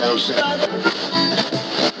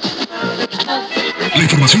La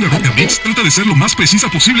información de Rock and Beats trata de ser lo más precisa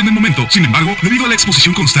posible en el momento. Sin embargo, debido a la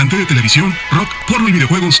exposición constante de televisión, rock, porno y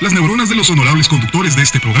videojuegos, las neuronas de los honorables conductores de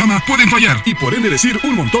este programa pueden fallar y por ende decir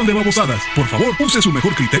un montón de babosadas. Por favor, use su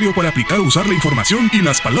mejor criterio para aplicar o usar la información y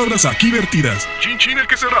las palabras aquí vertidas. Chin chin el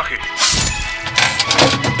que se raje.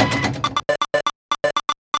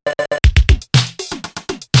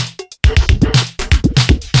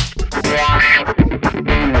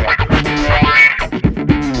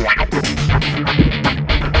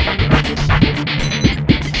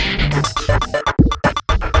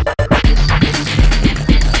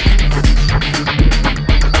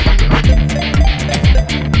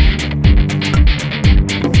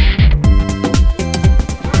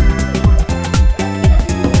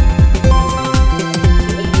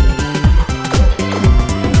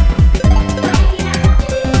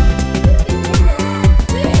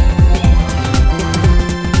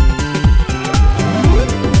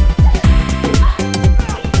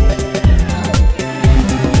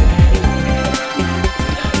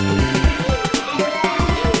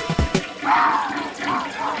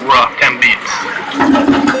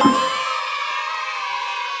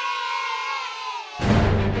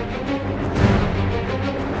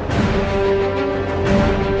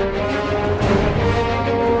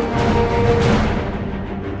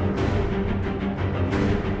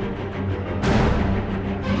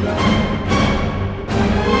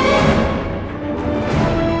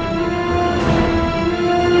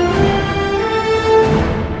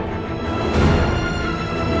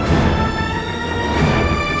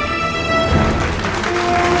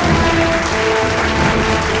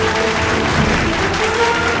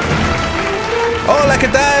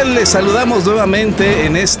 Les saludamos nuevamente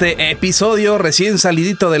en este episodio recién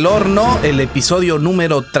salidito del horno, el episodio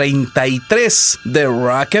número 33 de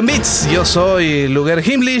Rock and Beats. Yo soy Luger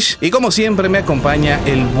Himmlish y como siempre me acompaña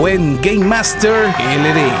el buen Game Master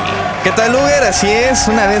LD. ¿Qué tal, Luger? Así es,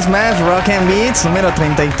 una vez más Rock and Beats número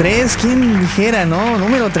 33. ¿Quién dijera, no?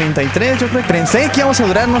 Número 33, yo creo que pensé que íbamos a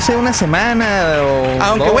durar, no sé, una semana o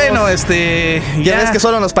aunque dos. Bueno, ya ves que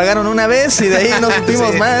solo nos pagaron una vez y de ahí no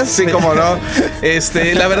supimos sí, más. Sí, como no.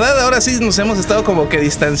 La verdad, ahora sí nos hemos estado como que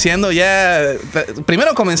distanciando ya.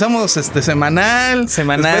 Primero comenzamos semanal,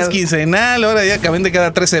 después quincenal, ahora ya de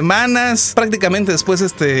cada 3 semanas. Prácticamente después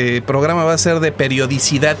este programa va a ser de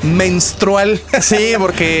periodicidad menstrual. Sí,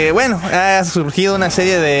 porque bueno, ha surgido una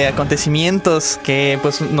serie de acontecimientos que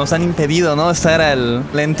pues nos han impedido, ¿no?, estar a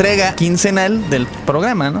la entrega quincenal del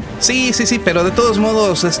programa, ¿no? Sí, pero de todos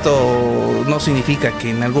modos esto no significa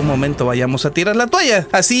que en algún momento vayamos a tirar la toalla.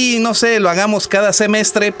 Así, no sé, lo hagamos cada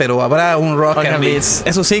semestre, pero habrá un Rock and Beats.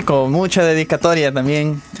 Eso sí, con mucha dedicatoria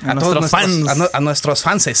también a nuestros fans. A nuestros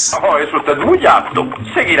fanses. Oh, es usted muy apto.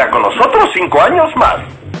 Seguirá con nosotros 5 años más.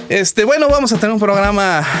 Bueno, vamos a tener un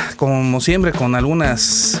programa, como siempre, con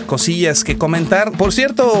algunas cosillas que comentar. Por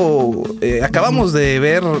cierto, acabamos de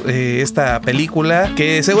ver esta película,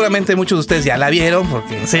 que seguramente muchos de ustedes ya la vieron,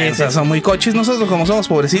 porque son muy coches. Nosotros, como somos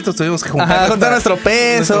pobrecitos, tuvimos que juntar nuestro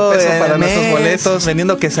peso para nuestros boletos.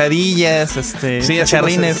 Vendiendo quesadillas,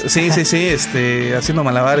 charrines. Sí, haciendo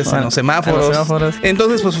malabares en los semáforos.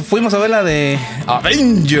 Entonces, pues fuimos a ver la de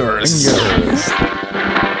Avengers.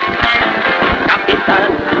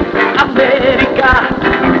 América,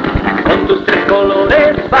 con tus 3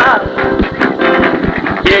 colores vas.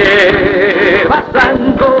 Llevas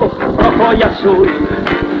blanco, rojo y azul.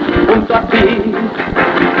 Junto a ti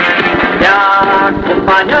te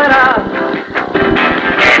acompañarás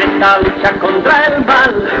en esta lucha contra el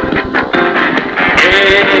mal.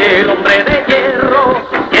 El hombre de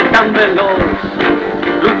hierro, que tan veloz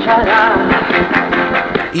luchará.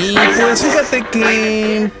 Y pues fíjate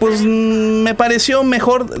que pues me pareció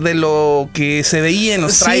mejor de lo que se veía en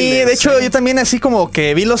los trailers. Sí, de hecho yo también así como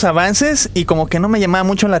que vi los avances y como que no me llamaba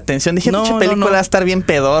mucho la atención. Dije, pinche película va a estar bien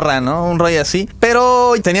pedorra, ¿no? Un rollo así.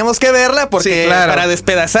 Pero teníamos que verla porque para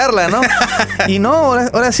despedazarla, ¿no? Y no,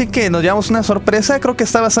 ahora sí que nos llevamos una sorpresa. Creo que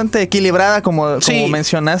está bastante equilibrada como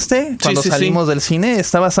mencionaste cuando salimos del cine.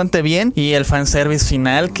 Está bastante bien. Y el fanservice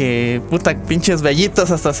final que, puta, pinches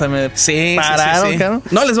vellitos hasta se me pararon, cabrón.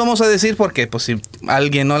 No les vamos a decir porque, pues, si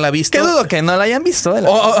alguien no la ha visto. Qué dudo que no la hayan visto.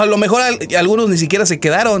 O a lo mejor algunos ni siquiera se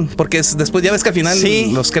quedaron, porque después ya ves que al final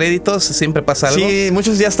los créditos siempre pasa algo. Sí,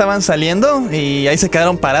 muchos ya estaban saliendo y ahí se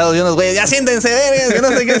quedaron parados. Y unos güeyes, ya siéntense, vergas, que no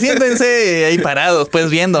sé qué, siéntense. Y ahí parados,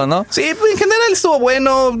 pues viendo, ¿no? Sí, pues en general estuvo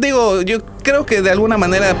bueno. Digo, yo creo que de alguna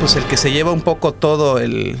manera, pues el que se lleva un poco todo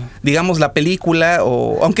digamos, la película,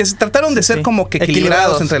 o aunque se trataron de ser como que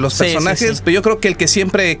equilibrados entre los personajes, pero yo creo que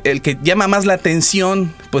el que llama más la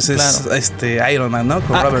atención, pues es Iron Man, ¿no?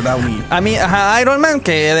 Con Robert Downey. A mí, Iron Man,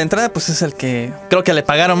 que de entrada, pues es el que creo que le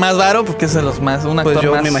pagaron más varo, porque es de los más, un actor pues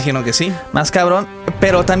yo más, me imagino que sí. Más cabrón,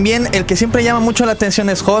 pero también el que siempre llama mucho la atención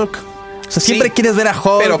es Hulk. O sea, siempre quieres ver a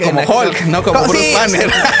Hulk. Pero como Hulk, no como Bruce Banner.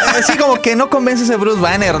 Sí, como que no convence ese Bruce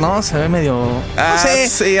Banner, ¿no? Se ve medio... no sé.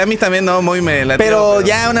 Sí, a mí también no, muy me la pero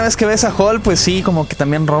ya una vez que ves a Hulk, pues sí, como que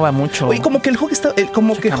también roba mucho. Oye, como que el Hulk está,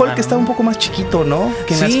 Hulk está un poco más chiquito, ¿no?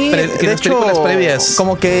 Que sí, en las películas previas.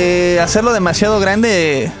 Como que hacerlo demasiado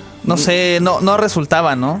grande... No sé, no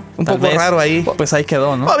resultaba, ¿no? Un poco raro ahí. Pues ahí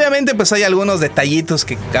quedó, ¿no? Obviamente, pues hay algunos detallitos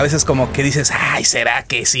que a veces como que dices, ay, ¿será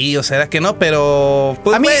que sí o será que no? Pero...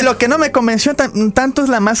 Pues, a mí lo que no me convenció tanto es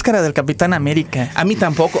la máscara del Capitán América. A mí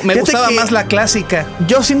tampoco. Me gustaba más la clásica.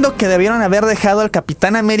 Yo siento que debieron haber dejado al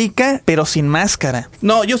Capitán América, pero sin máscara.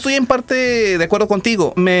 No, yo estoy en parte de acuerdo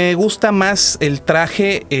contigo. Me gusta más el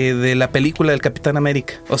traje de la película del Capitán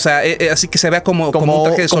América. O sea, así que se vea como un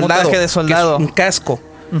traje de soldado. Un traje de soldado. Un casco.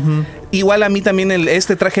 Uh-huh. Igual a mí también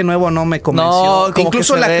este traje nuevo no me convenció. No,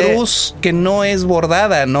 incluso la cruz que no es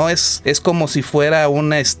bordada, no es como si fuera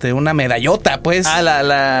una medallota, pues.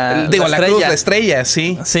 La cruz, la estrella,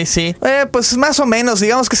 sí. Sí. Pues más o menos,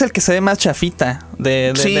 digamos que es el que se ve más chafita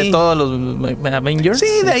de todos los Avengers. Sí,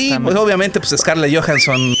 de ahí, pues obviamente, pues Scarlett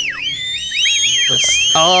Johansson. Pues,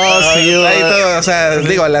 sí, ahí todo, o sea,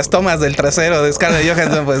 digo, las tomas del trasero de Scarlett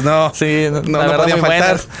Johansson, pues no. Sí, no podían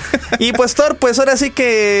faltar. Y pues Thor, pues ahora sí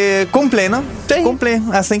que cumple, ¿no? Sí. Cumple.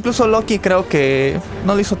 Hasta incluso Loki creo que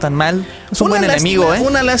no lo hizo tan mal. Es un buen enemigo, ¿eh?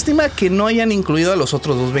 Una lástima que no hayan incluido a los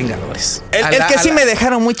otros dos Vengadores. El que sí me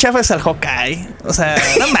dejaron muy chafa es al Hawkeye. O sea,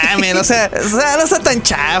 no mames, o sea, no está tan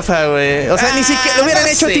chafa, güey. O sea, ni siquiera lo hubieran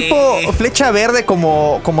hecho tipo Flecha Verde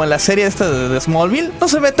como en la serie esta de Smallville. No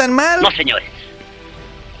se ve tan mal. No, señores.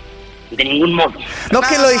 De ningún modo. No,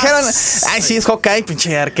 que lo dijeron. Ay, sí, es Hawkeye,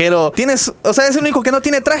 pinche arquero. O sea, es el único que no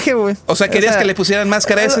tiene traje, güey. O sea, querías que le pusieran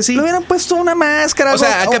máscara a ese, sí. Le hubieran puesto una máscara. O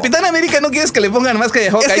sea, a Capitán América no quieres que le pongan máscara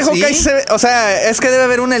de Hawkeye. Es que Hawkeye se ve, o sea, es que debe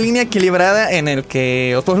haber una línea equilibrada en el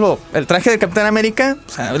que, por ejemplo, el traje de Capitán América,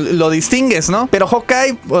 o sea, lo distingues, ¿no? Pero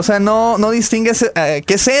Hawkeye, o sea, no distingues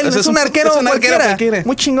que es él. O sea, es un arquero cualquiera.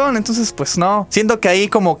 Muy chingón, entonces, pues no. Siento que ahí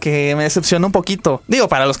como que me decepcionó un poquito. Digo,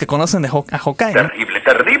 para los que conocen a Hawkeye, ¿no?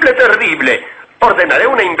 Terrible. Ordenaré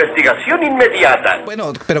una investigación inmediata.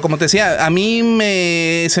 Bueno, pero como te decía, a mí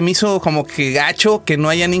se me hizo como que gacho que no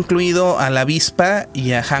hayan incluido a la avispa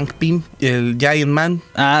y a Hank Pym, el Giant Man.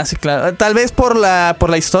 Ah, sí, claro. Tal vez por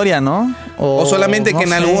la historia, ¿no? O solamente que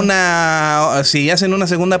en alguna, si hacen una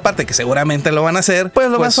segunda parte, que seguramente lo van a hacer, pues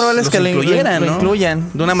lo más probable es que lo incluyan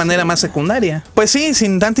de una manera más secundaria. Pues sí,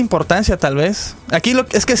 sin tanta importancia tal vez. Aquí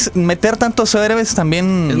es que meter tantos héroes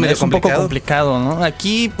también es un poco complicado, ¿no?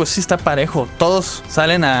 Aquí pues sí está parejo. Todos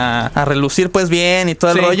salen a relucir pues bien y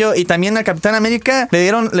todo el rollo. Y también al Capitán América le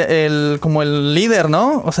dieron como el líder,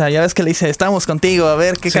 ¿no? O sea, ya ves que le dice, estamos contigo, a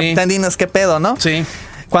ver qué Capitán, dinos qué pedo, ¿no? Sí.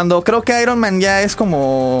 Cuando creo que Iron Man ya es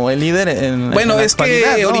como el líder en la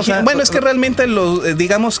actualidad, ¿no? O sea, es que realmente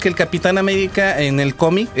digamos que el Capitán América en el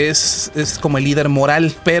cómic es como el líder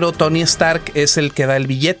moral, pero Tony Stark es el que da el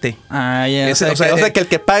billete. Ah, ya. O sea, que el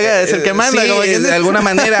que paga es el que manda. Sí, como de alguna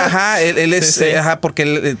manera, ajá, él es, ajá,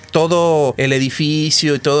 porque todo el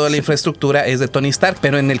edificio y toda la infraestructura es de Tony Stark,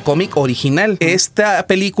 pero en el cómic original. Esta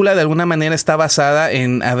película de alguna manera está basada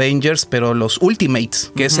en Avengers, pero los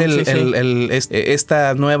Ultimates, que es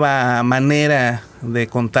esta nueva manera de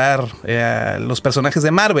contar los personajes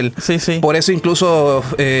de Marvel. Sí. Por eso incluso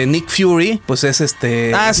Nick Fury, pues es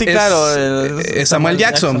Samuel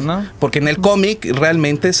Jackson, ¿no? Porque en el cómic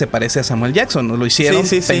realmente se parece a Samuel Jackson. Lo hicieron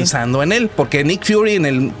pensando en él. Porque Nick Fury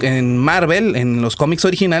en Marvel, en los cómics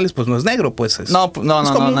originales, pues no es negro, pues es. No,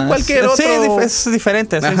 como cualquier otro. Sí, es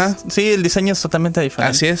diferente. Sí, el diseño es totalmente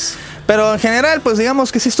diferente. Así es. Pero en general, pues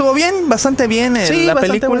digamos que sí estuvo bien, bastante bien la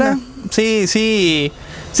película. Buena.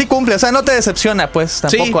 Sí cumple, o sea, no te decepciona, pues,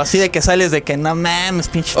 tampoco así de que sales de que no mames,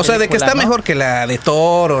 pinche película, o sea, de que está mejor que la de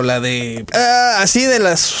Thor o la de... así de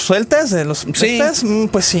las sueltas, de los... Estas,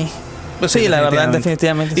 pues sí. Pues sí, la verdad,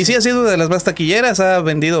 definitivamente. Y sí ha sido de las más taquilleras, ha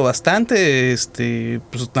vendido bastante,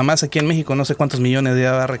 pues nada más aquí en México no sé cuántos millones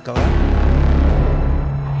ya va a recaudar.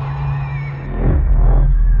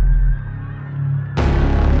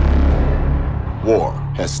 War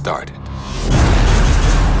has started.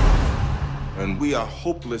 And we are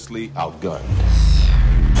hopelessly outgunned.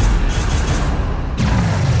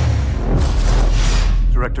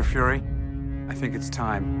 Director Fury, I think it's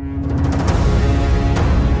time.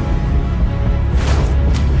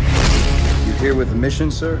 Here with a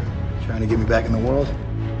mission, sir? Trying to get me back in the world?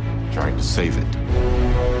 Trying to save it.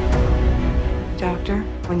 Doctor,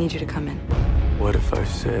 we need you to come in. What if I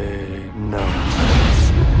say no?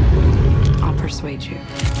 I'll persuade you.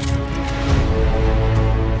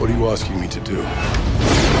 What are you asking me to do?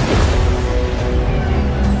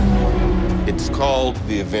 It's called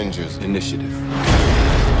the Avengers Initiative.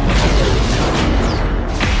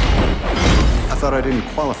 I thought I didn't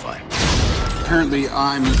qualify. Apparently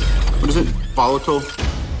I'm, what is it, volatile,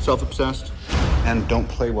 self-obsessed, and don't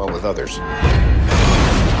play well with others.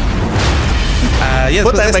 Y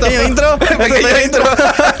puta, pequeño intro.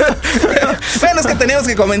 Bueno, es que teníamos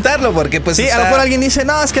que comentarlo porque pues sí, a lo mejor alguien dice,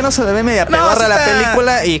 no, es que no se le ve media pedorra la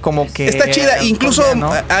película y como que está chida, incluso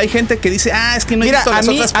 ¿no? Hay gente que dice, es que no he visto las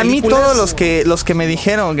otras películas. A mí todos los que me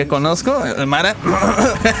dijeron que conozco, el Mara,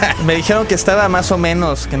 me dijeron que estaba más o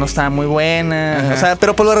menos, que no estaba muy buena. Ajá. O sea,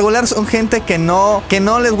 pero por lo regular son gente que no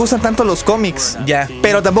les gustan tanto los cómics. Ya.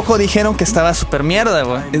 Pero tampoco dijeron que estaba súper mierda,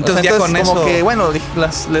 güey. Entonces ya con como eso que bueno,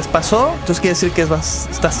 les pasó, entonces quiere decir que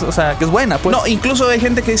que es buena, pues. No, incluso hay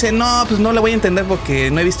gente que dice, no, pues no la voy a entender porque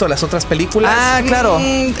no he visto las otras películas. Claro.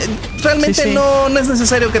 Realmente sí. No es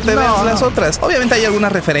necesario que te veas las otras. Obviamente hay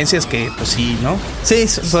algunas referencias que, pues sí, ¿no? Sí,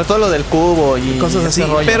 sobre todo lo del cubo y cosas así.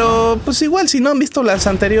 Rollo, pero, pues igual, si no han visto las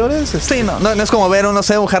anteriores. Sí, no es como ver, no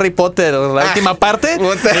sé, un Harry Potter o la última parte.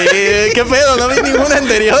 ¿Qué pedo? No vi ninguna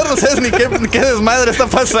anterior. No sabes ni qué desmadre está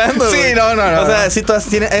pasando. Sí, no. O sea, sí,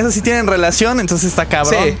 todas esas sí tienen relación, entonces está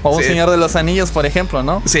cabrón. Sí, o un Señor de los Anillos, por ejemplo,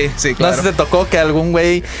 ¿no? Sí, claro. No sé si te tocó que algún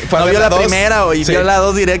güey no vio la primera y vio la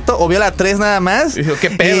 2 directo o vio la 3 nada más. Y dijo, ¿qué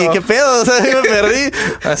pedo? ¿Qué pedo? O sea, me perdí.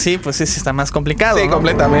 Así, pues sí, está más complicado. Sí, ¿no?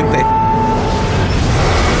 Completamente.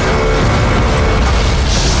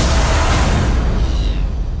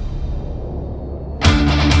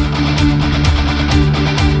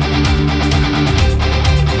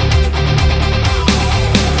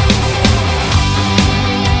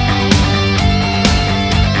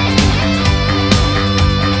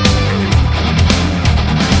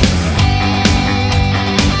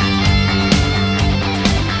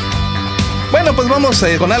 Pues vamos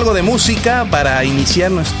con algo de música para iniciar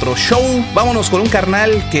nuestro show. Vámonos con un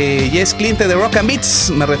carnal que ya es cliente de Rock and Beats.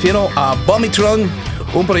 Me refiero a Vomitron,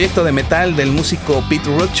 un proyecto de metal del músico Pete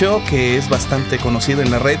Rucho que es bastante conocido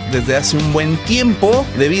en la red desde hace un buen tiempo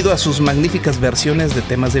debido a sus magníficas versiones de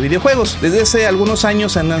temas de videojuegos. Desde hace algunos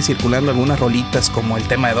años andan circulando algunas rolitas como el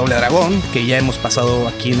tema de Doble Dragón, que ya hemos pasado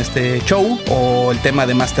aquí en este show, o el tema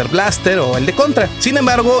de Master Blaster o el de Contra. Sin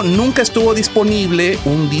embargo, nunca estuvo disponible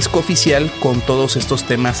un disco oficial con todos estos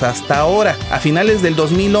temas hasta ahora. A finales del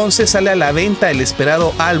 2011 sale a la venta el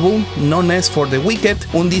esperado álbum Known as for the Wicked,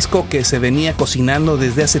 un disco que se venía cocinando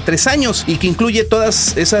desde hace 3 años y que incluye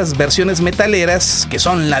todas esas versiones metaleras que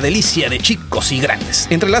son la delicia de chicos y grandes,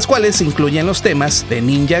 entre las cuales se incluyen los temas de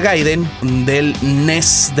Ninja Gaiden, del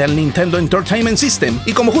NES, del Nintendo Entertainment System.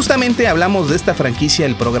 Y como justamente hablamos de esta franquicia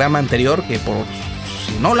el programa anterior, que por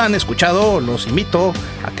si no la han escuchado, los invito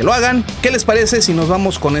a que lo hagan. ¿Qué les parece si nos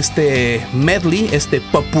vamos con este medley, este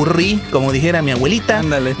popurrí, como dijera mi abuelita?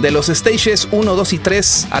 Ándale. De los stages 1, 2 y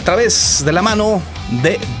 3 a través de la mano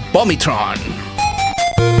de Vomitron?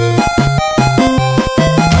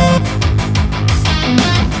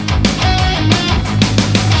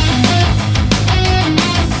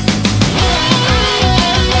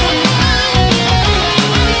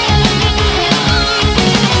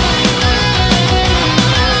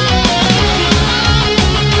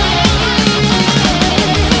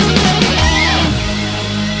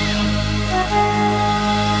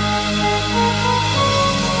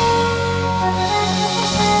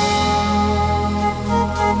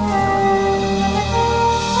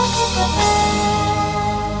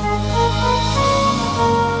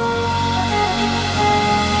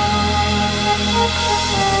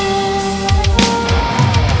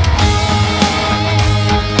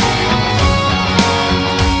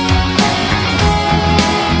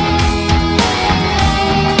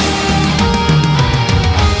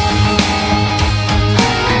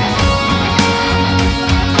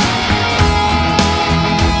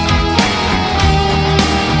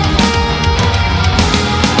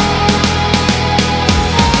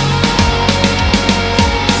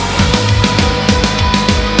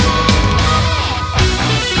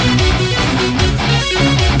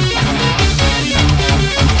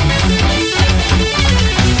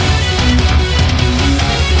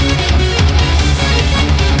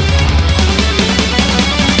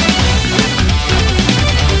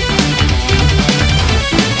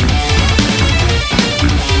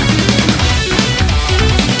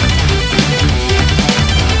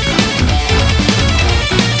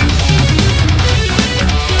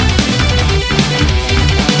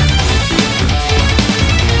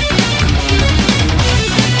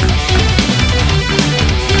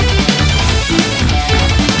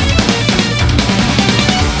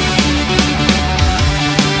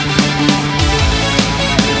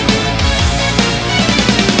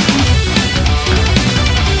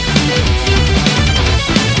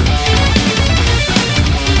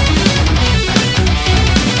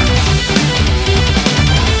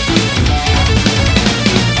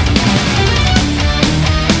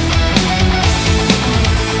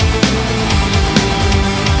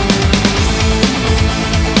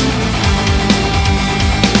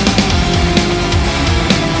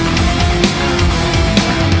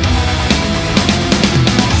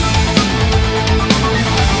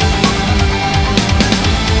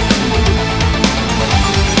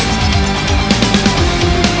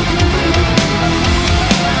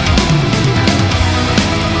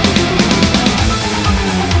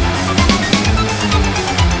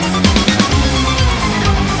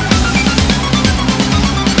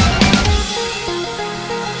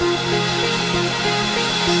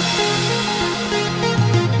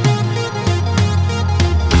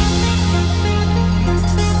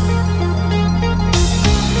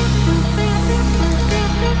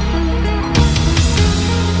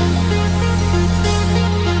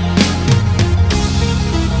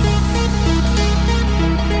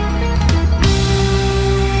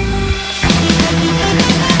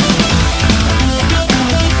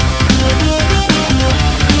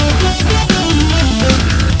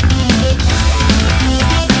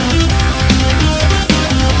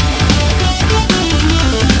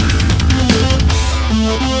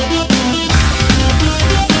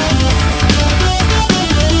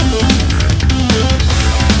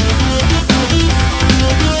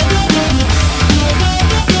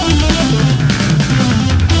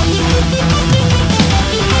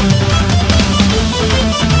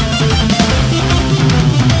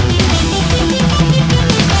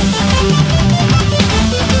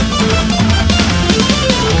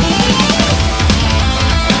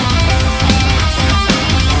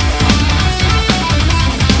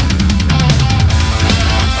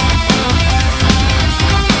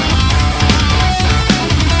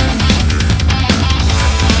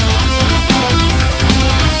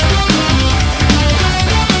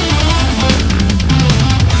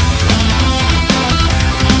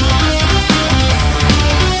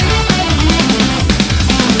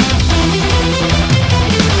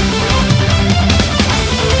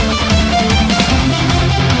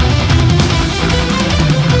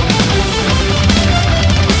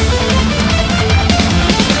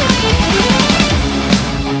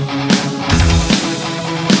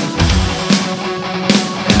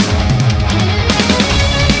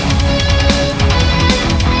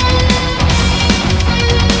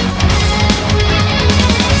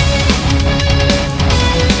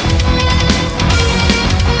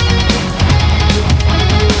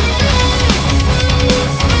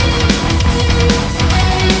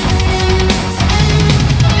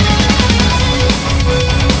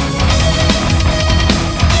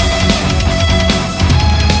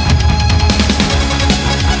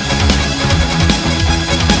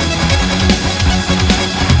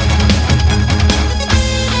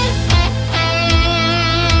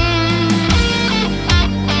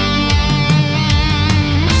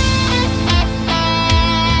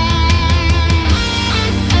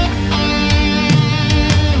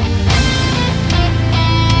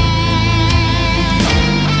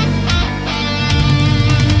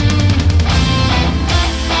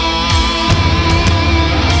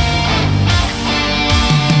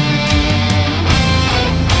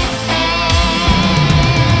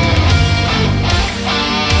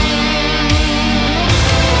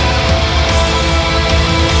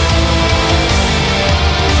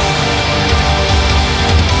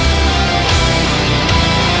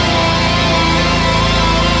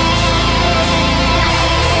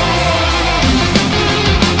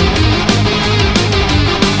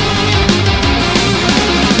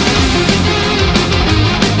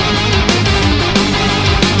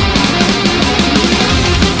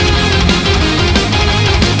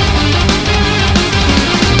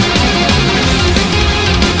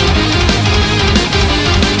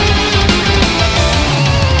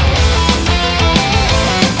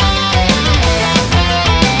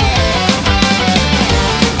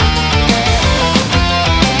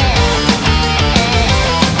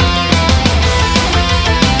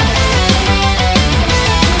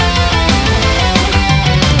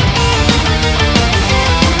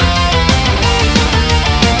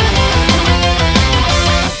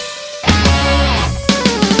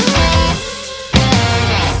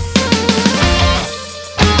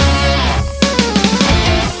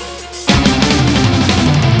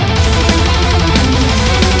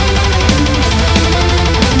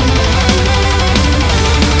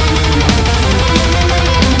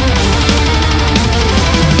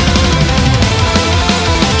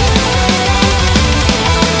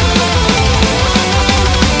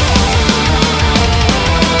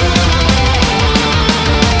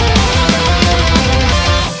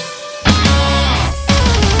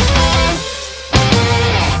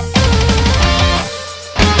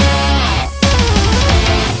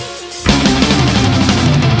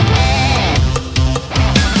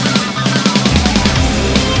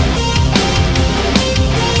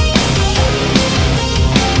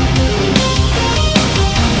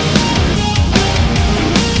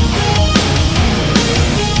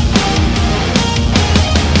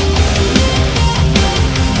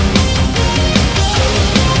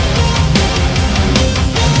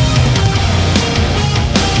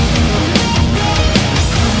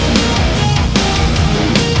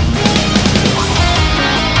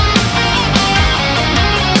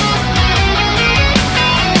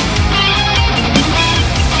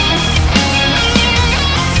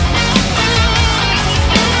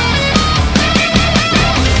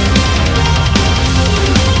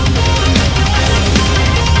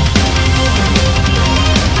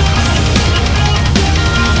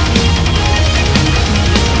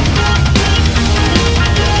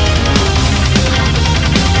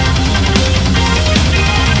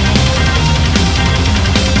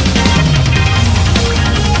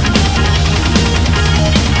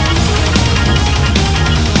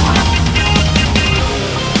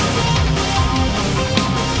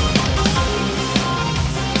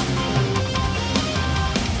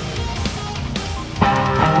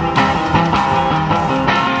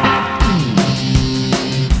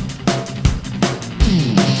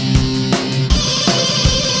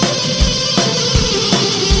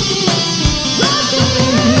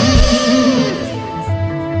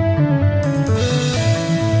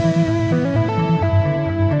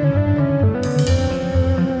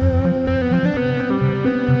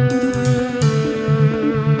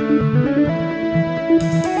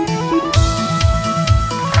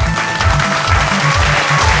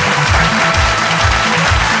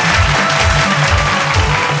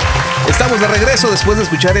 regreso después de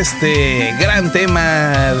escuchar este gran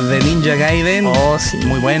tema de Ninja Gaiden. Oh, sí.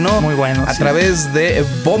 Muy bueno. Muy bueno. A través de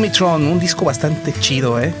Vomitron, un disco bastante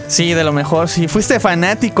chido, ¿eh? Sí, de lo mejor. Si fuiste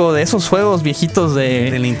fanático de esos juegos viejitos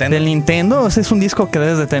del Nintendo, ese es un disco que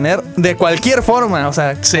debes de tener de cualquier forma. O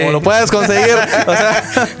sea, sí, como lo puedas conseguir. O sea,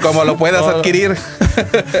 como lo puedas adquirir.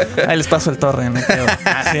 Ahí les paso el torrent, ¿no?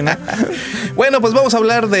 Así, ¿no? Bueno, pues vamos a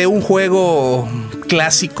hablar de un juego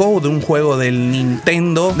clásico, de un juego del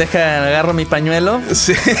Nintendo. Agarro mi pañuelo.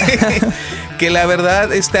 Sí. Que la verdad,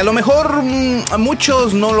 a lo mejor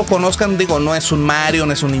muchos no lo conozcan. Digo, no es un Mario,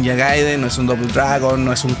 no es un Ninja Gaiden, no es un Double Dragon,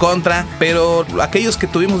 no es un Contra. Pero aquellos que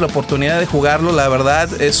tuvimos la oportunidad de jugarlo, la verdad,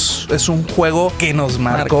 es un juego que nos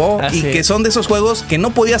marcó. Y que son de esos juegos que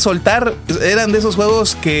no podías soltar. Eran de esos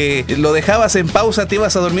juegos que lo dejabas en pausa, te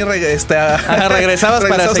ibas a dormir, regresabas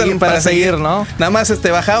para seguir, ¿no? Nada más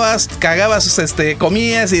bajabas, cagabas,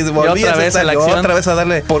 comías y volvías otra vez a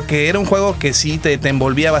darle. Porque era un juego que sí te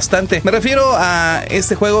envolvía bastante. Me refiero a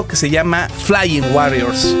este juego que se llama Flying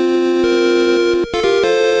Warriors.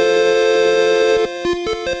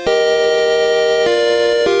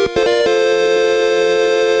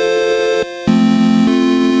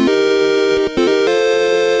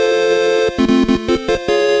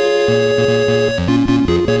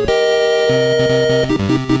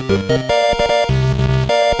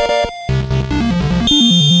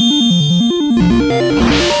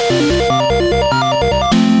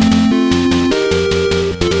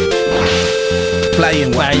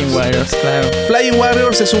 Flying Warriors, claro. Flying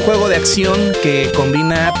Warriors es un juego de acción que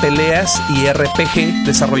combina peleas y RPG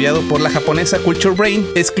desarrollado por la japonesa Culture Brain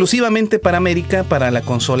exclusivamente para América para la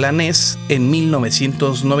consola NES en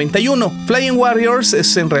 1991. Flying Warriors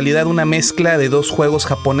es en realidad una mezcla de dos juegos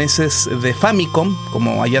japoneses de Famicom,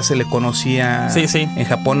 como allá se le conocía en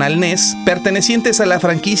Japón al NES, pertenecientes a la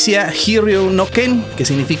franquicia Hiryu no Ken, que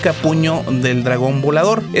significa puño del dragón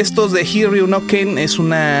volador. Estos de Hiryu no Ken es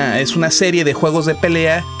una serie de juegos de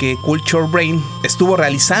pelea que Culture Brain estuvo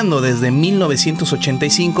realizando desde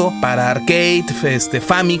 1985 para arcade,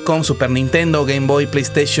 Famicom, Super Nintendo, Game Boy,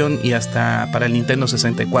 PlayStation y hasta para el Nintendo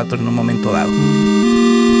 64 en un momento dado.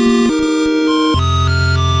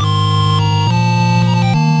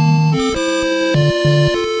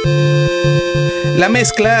 La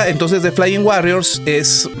mezcla entonces de Flying Warriors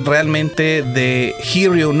es realmente de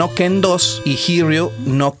Hiryu no Ken 2 y Hiryu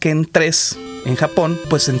no Ken 3 en Japón.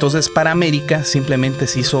 Pues entonces para América simplemente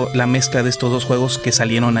se hizo la mezcla de estos dos juegos que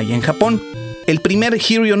salieron allá en Japón. El primer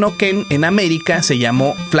Hiryu no Ken en América se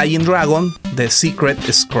llamó Flying Dragon The Secret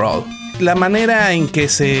Scroll. La manera en que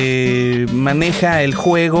se maneja el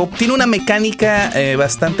juego tiene una mecánica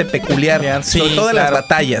bastante peculiar, sobre todo en las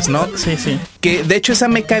batallas, ¿no? Sí, sí. Que de hecho esa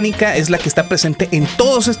mecánica es la que está presente en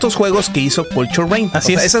todos estos juegos que hizo Culture Brain.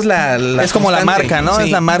 Así es. Esa es la es como la marca, ¿no? Sí.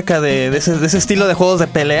 Es la marca de ese estilo de juegos de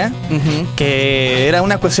pelea, que era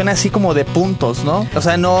una cuestión así como de puntos, ¿no? O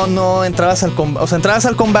sea, no entrabas al combate, o sea, entrabas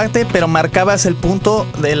al combate, pero marcabas el punto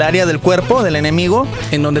del área del cuerpo del enemigo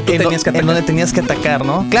en donde tú tenías que atacar. En donde tenías que atacar,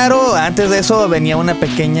 ¿no? Claro, antes de eso venía una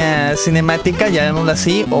pequeña cinemática, llamémoslo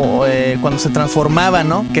así, o cuando se transformaba,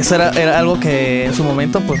 ¿no? Que eso era algo que en su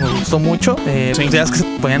momento pues nos gustó mucho. Pues ya es que se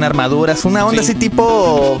ponían armaduras, una onda así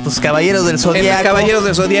tipo pues Caballeros del Zodiaco. Caballeros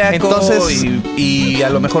del Zodiaco. Entonces, y a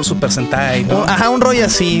lo mejor Super Sentai, ¿no? Ajá, un rollo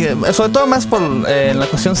así, sobre todo más por la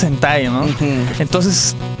cuestión Sentai, ¿no?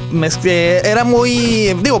 Entonces era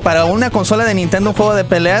muy, digo, para una consola de Nintendo, un juego de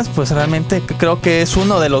peleas, pues realmente creo que es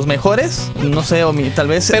uno de los mejores, no sé, tal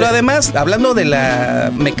vez. Pero además, hablando de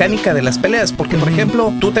la mecánica de las peleas, porque por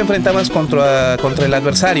ejemplo, tú te enfrentabas contra el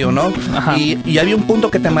adversario, ¿no? Ajá. Y había un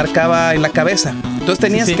punto que te marcaba en la cabeza. Entonces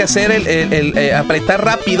tenías que hacer el apretar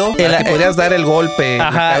rápido para que podías dar el golpe. Ajá,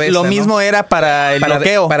 en la cabeza, lo mismo, ¿no? Era para el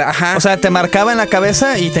bloqueo. Ajá. O sea, te marcaba en la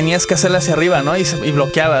cabeza y tenías que hacerla hacia arriba, ¿no? Y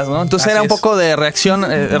bloqueabas, ¿no? Entonces era un poco de reacción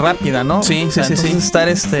rápida, ¿no? Sí, o sea, sí. Estar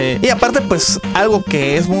Y aparte, pues, algo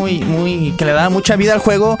que es muy que le da mucha vida al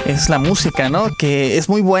juego es la música, ¿no? Que es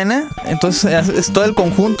muy buena. Entonces es todo el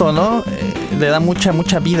conjunto, ¿no? Le da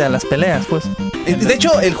mucha vida a las peleas, pues. De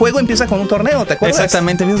hecho, el juego empieza con un torneo, ¿te acuerdas?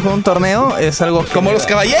 Exactamente, empieza con un torneo. Es algo como los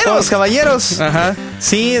caballeros. Como los caballeros. Ajá.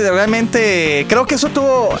 Sí, realmente creo que eso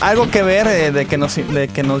tuvo algo que ver de que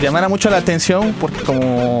nos llamara mucho la atención, porque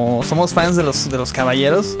como somos fans de los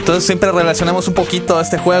caballeros, entonces siempre relacionamos un poquito a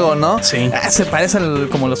este juego, ¿no? Sí. Se parece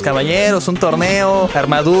como los caballeros, un torneo,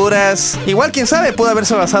 armaduras. Igual, quién sabe, pudo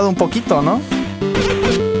haberse basado un poquito, ¿no?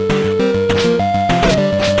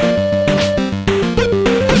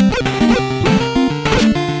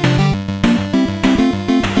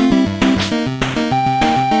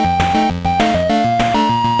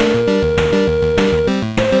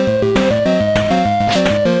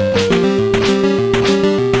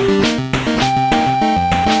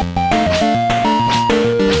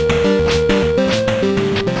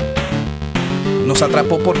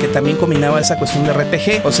 atrapó porque también combinaba esa cuestión de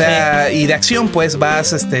RPG, o sea, y de acción, pues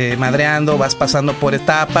vas madreando, vas pasando por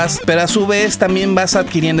etapas, pero a su vez también vas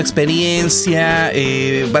adquiriendo experiencia,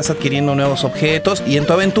 vas adquiriendo nuevos objetos y en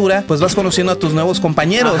tu aventura pues vas conociendo a tus nuevos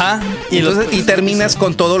compañeros. Ajá. Y terminas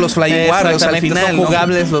con todos los Flying Warriors al final, son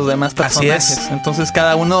jugables, ¿no? Los demás personajes. Así es. Entonces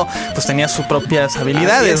cada uno pues tenía sus propias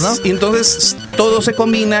habilidades, ¿no? Y entonces todo se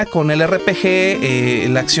combina con el RPG,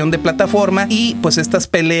 la acción de plataforma y pues estas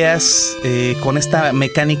peleas con esta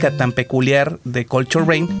mecánica tan peculiar de Culture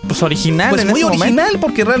Rain. Pues original, pues en muy ese original, momento.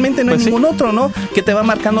 Porque realmente no hay ningún otro, ¿no? Que te va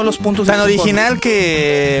marcando los puntos. Tan original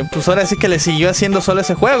que pues ahora sí que le siguió haciendo solo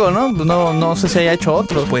ese juego, ¿no? No sé si haya hecho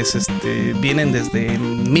otro. Pues vienen desde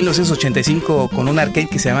 1985 con un arcade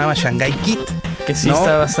que se llamaba Shanghai Kid. Que sí, ¿no?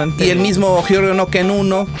 Está bastante... Y el mismo Hironoken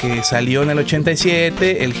 1 que salió en el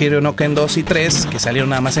 87, el Hironoken 2 y 3 que salieron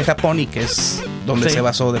nada más en Japón y que es donde se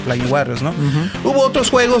basó The Flying Warriors, ¿no? Hubo otros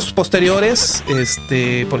juegos posteriores,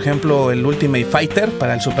 por ejemplo el Ultimate Fighter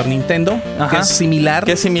para el Super Nintendo, que es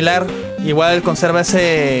similar. Igual conserva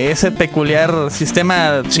ese peculiar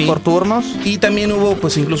sistema por turnos. Y también hubo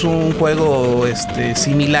pues incluso un juego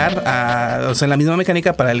similar o sea, la misma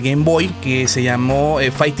mecánica para el Game Boy que se llamó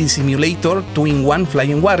Fighting Simulator 2-in-1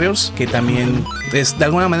 Flying Warriors, que también es de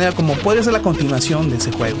alguna manera como puede ser la continuación de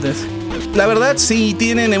ese juego. La verdad, si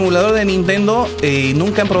tienen emulador de Nintendo y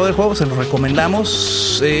nunca han probado el juego, se los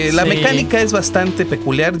recomendamos. La mecánica es bastante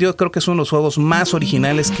peculiar. Yo creo que es uno de los juegos más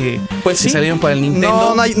originales que salieron para el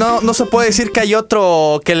Nintendo. No se puede decir que hay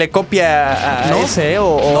otro que le copia a ese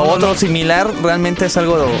o otro similar. Realmente es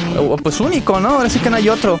algo pues único, ¿no? Ahora sí que no hay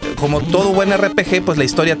otro. Como todo buen RPG, pues la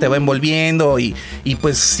historia te va envolviendo y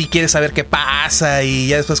pues si quieres saber qué pasa y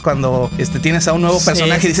ya después cuando tienes a un nuevo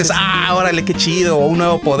personaje dices, órale, qué chido, o un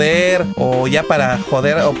nuevo poder, o ya para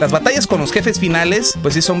joder, o las batallas con los jefes finales,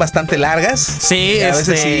 pues sí son bastante largas. Sí, a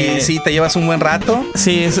veces sí te llevas un buen rato.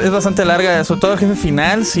 Sí, es bastante larga, sobre todo el jefe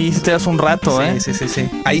final, sí te das un rato, Sí.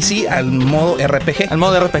 Ahí sí, al modo RPG. Al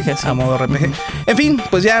modo RPG, sí. Al modo RPG. En fin,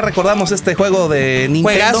 pues ya recordamos este juego de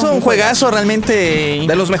Nintendo. Un juegazo realmente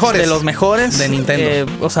de los mejores. De los mejores. De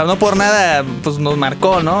Nintendo. O sea, no por nada, pues nos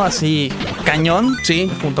marcó, ¿no? Así, cañón.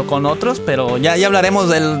 Sí. Junto con otros, pero ya hablaremos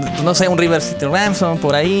del, no sé, un River City Ransom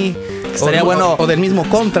por ahí. Estaría bueno. O del mismo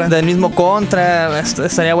Contra.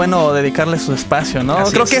 Estaría bueno dedicarle su espacio, ¿no?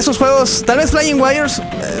 Creo que esos juegos, tal vez Flying Warriors,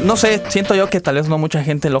 no sé, siento yo que tal vez no mucha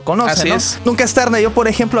gente lo conoce, Así ¿no? es. Nunca es tarde. Yo, por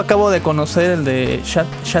ejemplo, acabo de conocer el de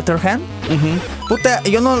Shatterhand. Puta,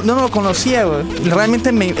 yo no lo conocía, güey.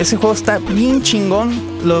 Realmente ese juego está bien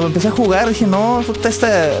chingón. Lo empecé a jugar, dije, no, puta,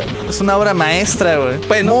 esta es una obra maestra, güey.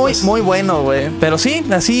 Bueno, muy bueno, güey. Pero sí,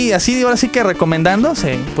 así, ahora sí que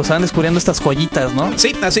recomendándose, pues van descubriendo estas joyitas, ¿no?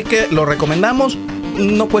 Sí, así que lo recomendamos.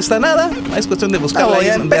 No cuesta nada, es cuestión de buscarla,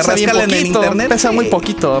 de rascarla en el internet. Pesa muy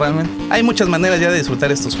poquito, realmente. Hay muchas maneras ya de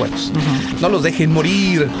disfrutar estos juegos. No los dejen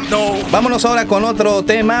morir. No. Vámonos ahora con otro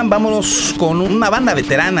tema. Vámonos con una banda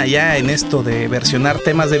veterana ya en esto de versionar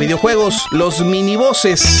temas de videojuegos. Los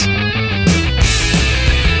Minibosses.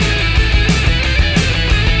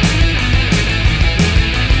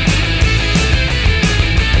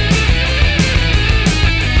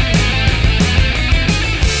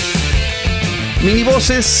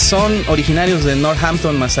 Minibosses son originarios de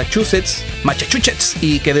Northampton, Massachusetts,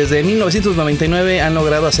 y que desde 1999 han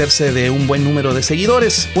logrado hacerse de un buen número de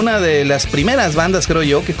seguidores. Una de las primeras bandas, creo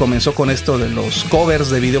yo, que comenzó con esto de los covers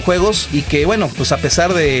de videojuegos y que, bueno, pues a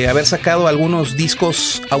pesar de haber sacado algunos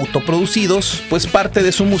discos autoproducidos, pues parte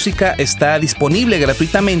de su música está disponible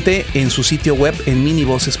gratuitamente en su sitio web en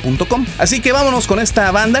minibosses.com. Así que vámonos con esta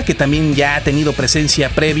banda que también ya ha tenido presencia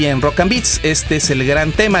previa en Rock and Beats. Este es el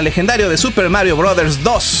gran tema legendario de Super Mario Bros.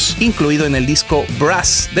 2, incluido en el disco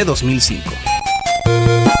Brass de 2005.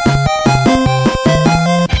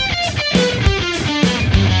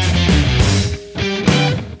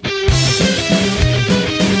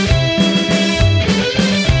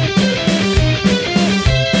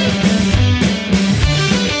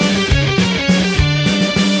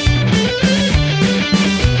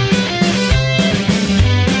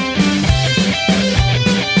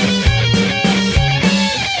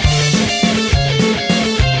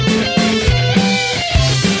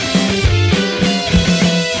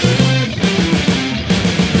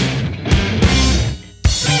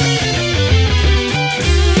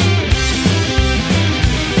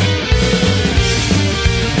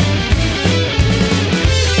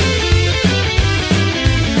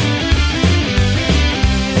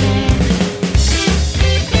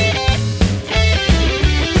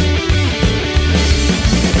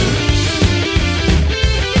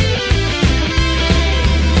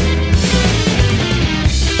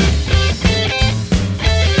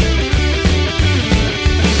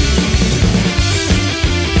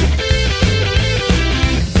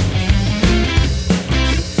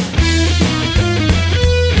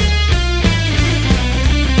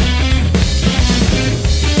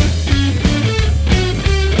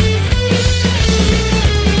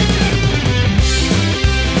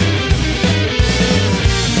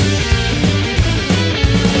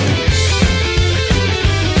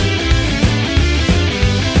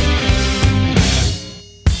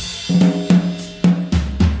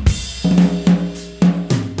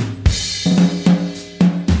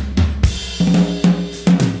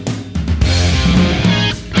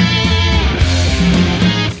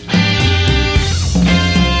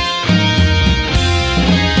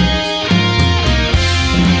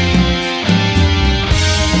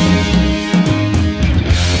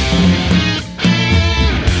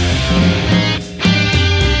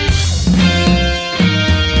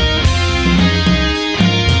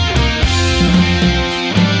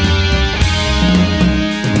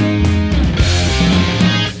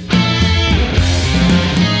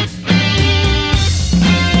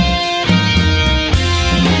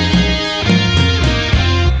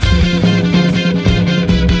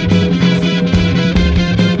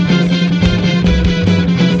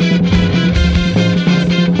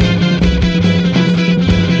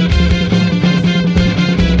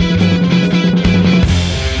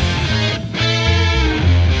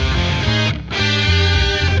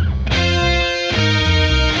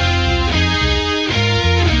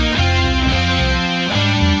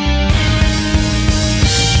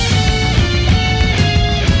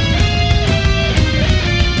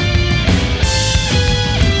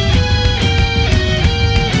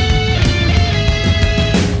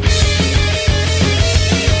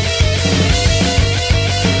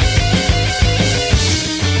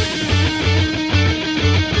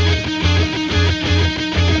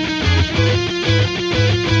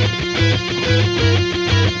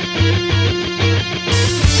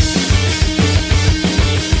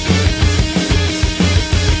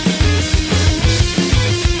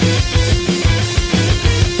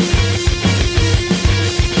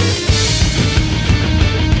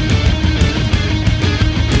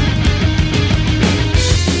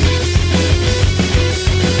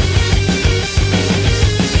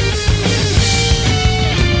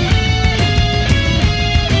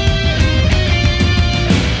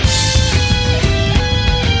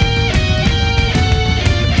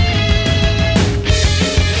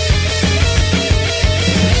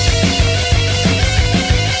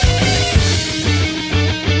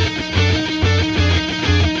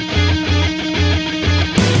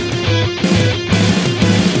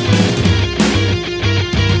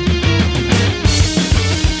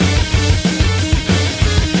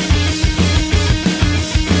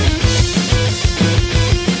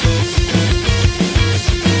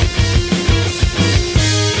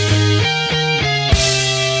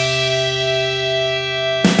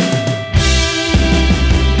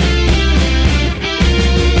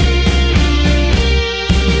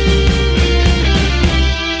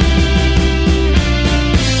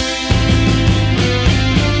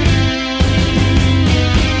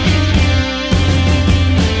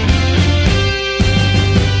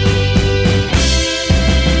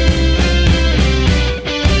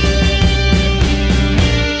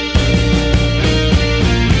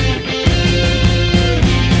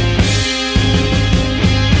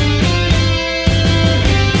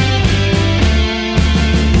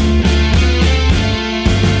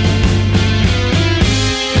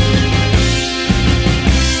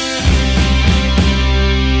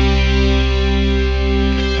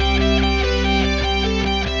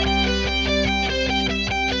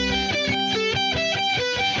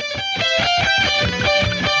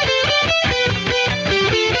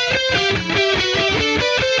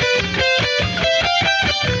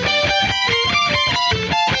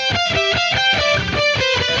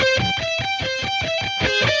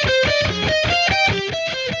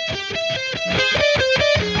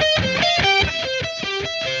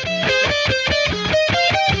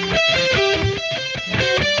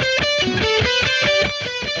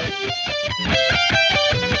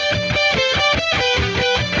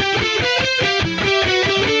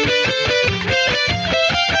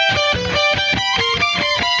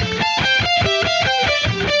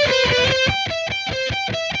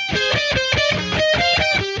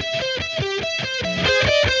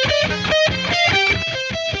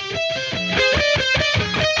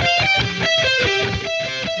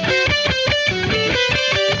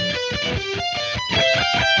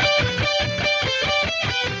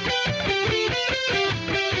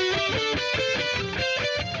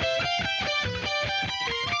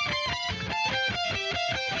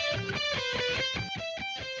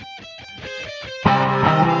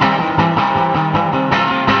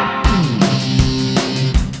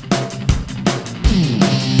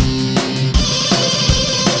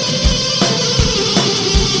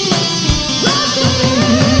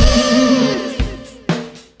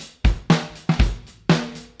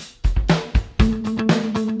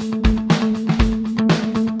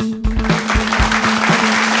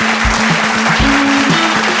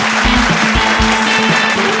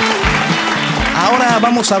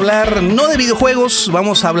 vamos a hablar no de videojuegos,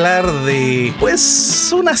 vamos a hablar de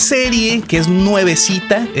pues una serie que es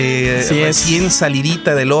nuevecita, recién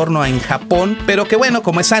salidita del horno en Japón, pero que bueno,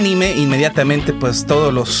 como es anime, inmediatamente pues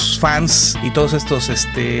todos los fans y todos estos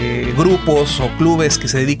grupos o clubes que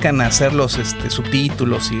se dedican a hacer los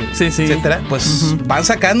subtítulos y etcétera, pues van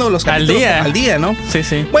sacando los capítulos al día, ¿no? Sí,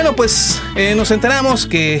 sí. Bueno, pues nos enteramos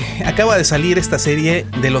que acaba de salir esta serie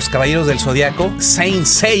de los Caballeros del Zodiaco, Saint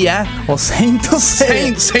Seiya o Saint Seiya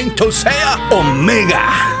Omega.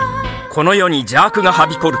 この世に邪悪がは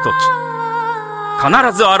びこるとき、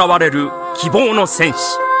必ず現れる希望の戦士。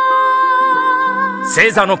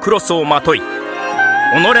星座のクロスをまとい、己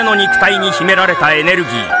の肉体に秘められたエネルギ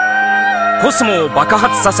ー、コスモを爆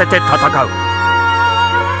発させて戦う。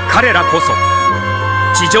彼らこそ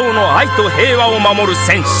地上の愛と平和を守る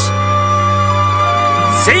戦士、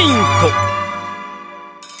セイント。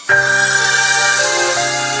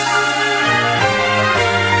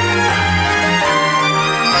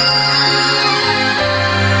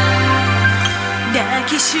抱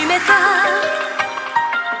きしめた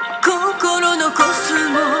心のコス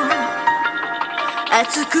モ、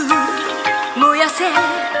熱く燃やせ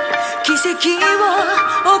奇跡を起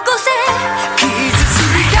こせ。傷つ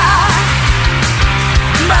いた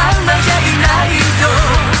まんまじゃいないと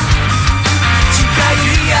誓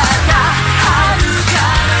い合った遥か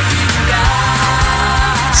な日が。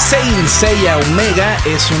Saint Seiya Omega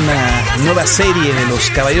es una nueva serie de los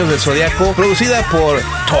Caballeros del Zodiaco producida por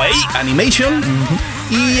Toei Animation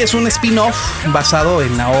y es un spin-off basado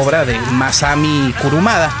en la obra de Masami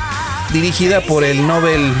Kurumada, dirigida por el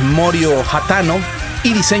Nobel Morio Hatano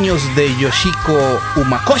y diseños de Yoshiko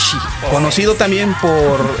Umakoshi, conocido también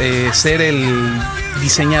por ser el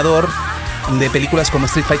diseñador de películas como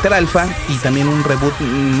Street Fighter Alpha y también un reboot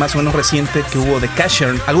más o menos reciente que hubo de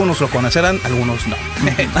Casher. Algunos lo conocerán, algunos no.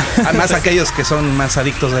 Además aquellos que son más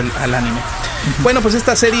adictos al anime. Bueno, pues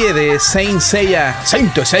esta serie de Saint Seiya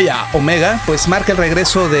Omega pues marca el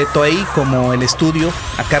regreso de Toei como el estudio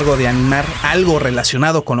a cargo de animar algo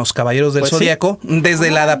relacionado con los Caballeros del Zodiaco,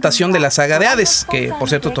 desde la adaptación de la saga de Hades, que por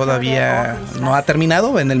cierto todavía no ha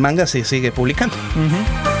terminado, en el manga se sigue publicando.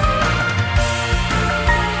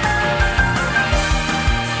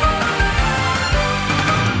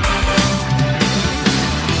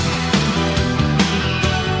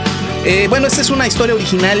 Bueno, esta es una historia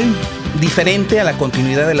original diferente a la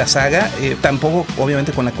continuidad de la saga, tampoco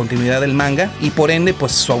obviamente con la continuidad del manga, y por ende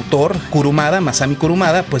pues su autor Masami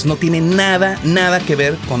Kurumada pues no tiene nada que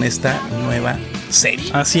ver con esta nueva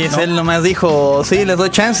serie. Así es, ¿no? Él nomás dijo, sí, les doy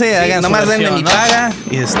chance, hagan nomás su versión, denme mi paga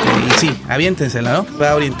y sí, aviéntensela, ¿no?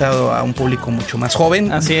 Va orientado a un público mucho más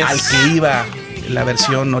joven, así es, al que iba la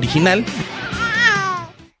versión original.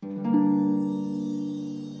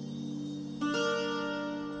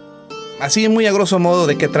 Así muy a grosso modo,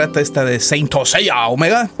 ¿de qué trata esta de Saint Seiya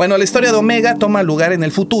Omega? Bueno, la historia de Omega toma lugar en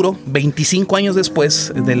el futuro, 25 años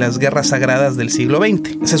después de las guerras sagradas del siglo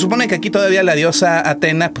XX. Se supone que aquí todavía la diosa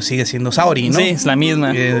Atena pues sigue siendo Saori, ¿no? Sí, es la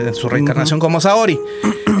misma. Su reencarnación como Saori.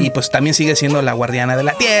 Y pues también sigue siendo la guardiana de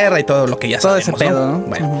la tierra y todo lo que ya sabemos, todo ese pedo, ¿no?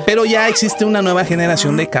 Bueno, pero ya existe una nueva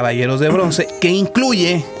generación de caballeros de bronce que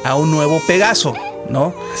incluye a un nuevo Pegaso,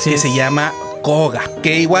 ¿no? Sí. Que se llama Koga,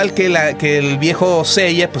 que igual que el viejo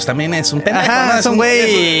Seiya, pues también es un pendejo. Ajá, ¿no? Es un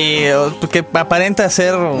güey que aparenta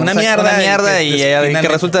ser una mierda y que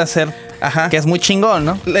resulta ser que es muy chingón,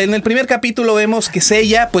 ¿no? En el primer capítulo vemos que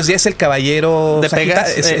Seiya pues ya es el caballero de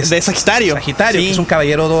Sagitario. Sagitario, sí. Que es un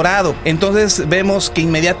caballero dorado. Entonces vemos que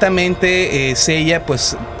inmediatamente Seiya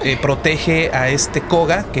pues protege a este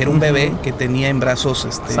Koga, que era un bebé que tenía en brazos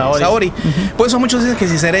Saori. Por eso muchos dicen que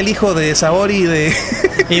si será el hijo de Saori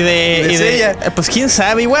y de Seiya. Pues quién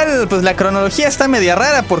sabe, igual pues la cronología está media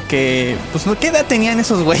rara porque pues ¿qué edad tenían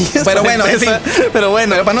esos güeyes? Pero bueno, en fin, pero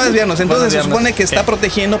para no desviarnos, entonces se supone que está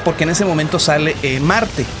protegiendo porque en ese momento sale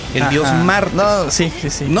Marte, el dios Marte. No, sí.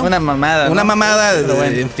 ¿No? Una mamada. Una mamada, bueno.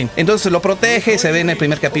 En fin. Entonces lo protege, se ve en el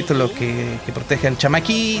primer capítulo que protege al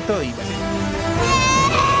chamaquito y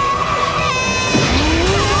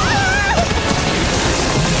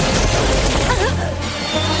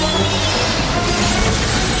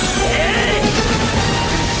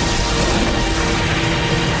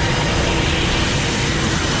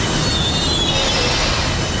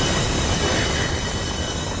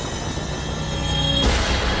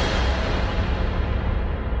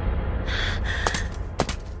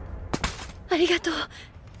Arigato,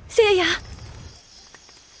 Seiya.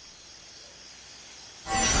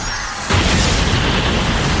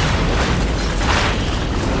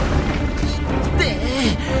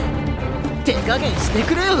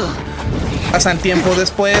 Pasan tiempo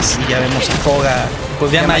después y ya vemos a Koga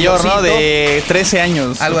pues ya mayor, ¿no? De 13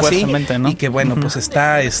 años. Algo así. ¿no? Y que bueno, pues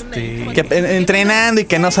está que entrenando y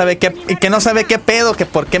que no sabe qué pedo, que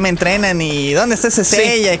por qué me entrenan y dónde está ese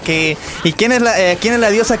Seiya, y quién es la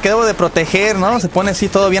diosa que debo de proteger, ¿no? Se pone así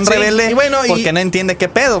todo bien rebelde y bueno, porque no entiende qué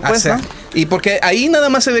pedo, pues, ¿no? Y porque ahí nada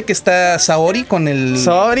más se ve que está Saori con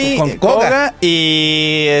con Koga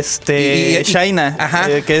y Shaina,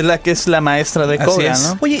 que es la maestra de Koga,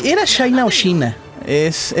 ¿no? Oye, ¿era Shaina o Shina?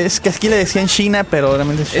 Es que aquí le decían Shina, pero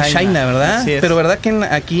realmente es Shaina. Es Shaina, ¿verdad? Pero verdad que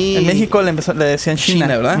aquí... En México le decían Shina,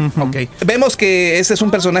 ¿verdad? Okay. Vemos que este es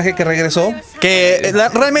un personaje que regresó. Que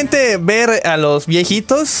realmente ver a los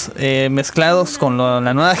viejitos mezclados con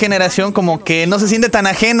la nueva generación como que no se siente tan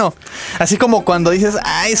ajeno. Así como cuando dices,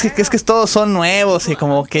 ay, es que todos son nuevos y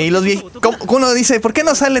como que y los viejitos... Uno dice, ¿por qué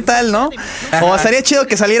no sale tal, no? Ajá. O estaría chido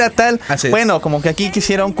que saliera tal. Bueno, como que aquí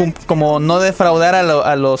quisieron como no defraudar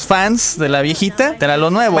a los fans de la viejita. Era lo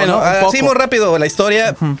nuevo, bueno, ¿no? Así muy rápido la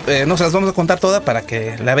historia, no se las vamos a contar toda para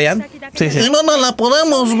que la vean. Sí. ¿Y no la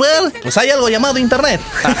podemos ver? Pues hay algo llamado internet.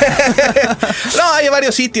 No, hay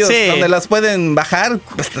varios sitios donde las pueden bajar,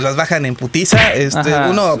 pues las bajan en putiza.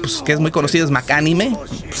 Uno pues, que es muy conocido es Macanime,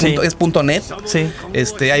 es .net. Sí.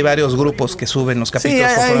 Hay varios grupos que suben los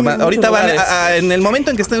capítulos. Ahorita van en el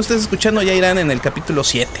momento en que estén ustedes escuchando ya irán en el capítulo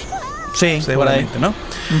 7. Sí, seguramente, ¿no?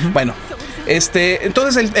 Bueno.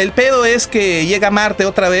 Entonces el pedo es que llega Marte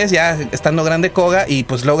otra vez, ya estando grande Koga, y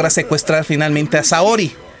pues logra secuestrar finalmente a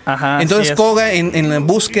Saori. Ajá, entonces Koga en la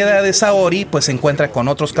búsqueda de Saori pues se encuentra con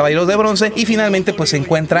otros caballeros de bronce y finalmente pues se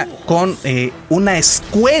encuentra con una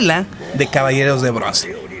escuela de caballeros de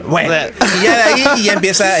bronce. Bueno, y ya de ahí ya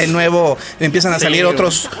empiezan a salir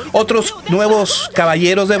otros nuevos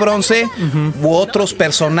caballeros de bronce u otros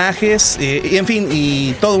personajes, y en fin,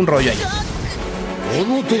 y todo un rollo ahí.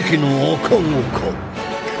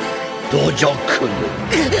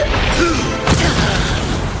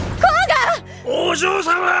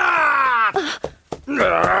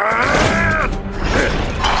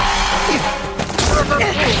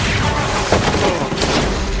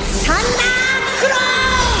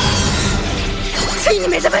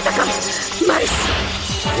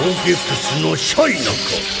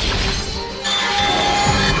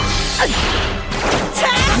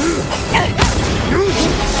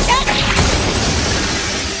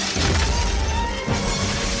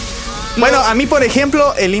 Bueno, a mí, por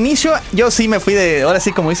ejemplo, el inicio, yo sí me fui ahora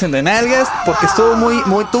sí como dicen, de nalgas, porque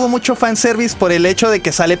tuvo mucho fanservice por el hecho de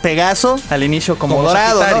que sale Pegaso al inicio como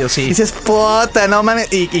dorado, ¿no? Sí. Y dices, puta, no mames,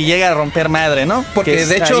 y llega a romper madre, ¿no? Porque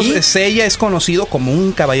de hecho Seiya es conocido como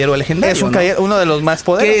un caballero legendario. Es un caballero, uno de los más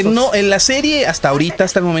poderosos. Que no, en la serie hasta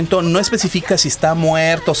el momento, no especifica si está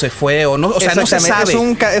muerto, se fue o no, o sea, no se sabe.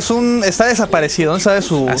 Está desaparecido, no sabe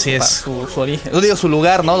su origen. Yo digo su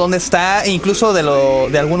lugar, ¿no? ¿Dónde está? Incluso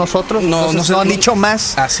de algunos otros. No han dicho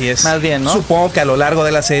más. Así es. Más bien, ¿no? Supongo que a lo largo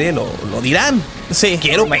de la serie lo dirán. Sí.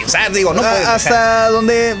 Quiero pensar, digo, no puedes hasta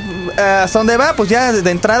donde va, pues ya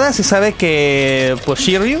de entrada se sabe que pues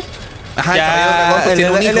Shiryu,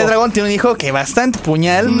 el dragón tiene un hijo que bastante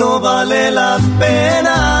puñal. No vale la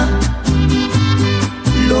pena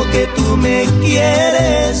lo que tú me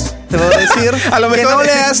quieres. Te voy a decir a lo mejor que no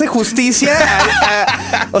le hace justicia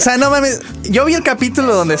o sea, no mames. Yo vi el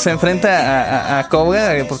capítulo donde se enfrenta a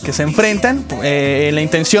Koga, porque se enfrentan. La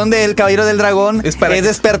intención del Caballero del Dragón es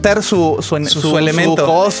despertar su elemento, su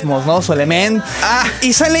cosmos, ¿no? Su elemento.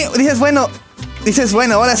 Y sale, dices,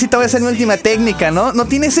 bueno, ahora sí te voy a hacer mi última técnica, ¿no? No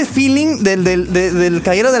tiene ese feeling del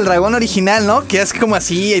Caballero del Dragón original, ¿no? Que es como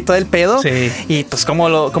así y todo el pedo. Sí. Y pues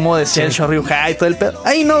como decía el Shoryuha y todo el pedo.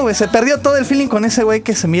 Ahí no, güey, se perdió todo el feeling con ese güey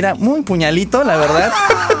que se mira muy puñalito, la verdad.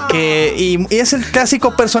 y es el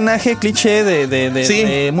clásico personaje cliché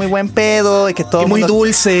de muy buen pedo y que todo. Y muy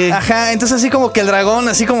dulce. Ajá, entonces así como que el dragón,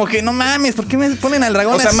 así como que no mames, ¿por qué me ponen al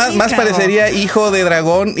dragón? O sea, así, más parecería hijo de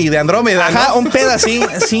dragón y de Andrómeda. Ajá, ¿no? un pedo así,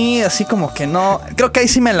 así como que no. Creo que ahí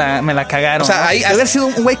sí me la cagaron. O sea, ahí debe haber sido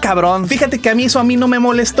un güey cabrón. Fíjate que a mí no me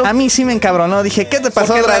molestó. A mí sí me encabronó. Dije, ¿qué te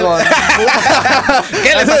pasó, dragón?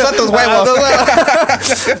 ¿Qué le pasó a tus huevos?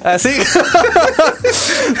 Así.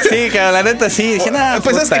 Sí, cabrón, la neta sí. Dije, nada.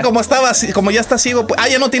 Pues es que como ya está ciego, pues,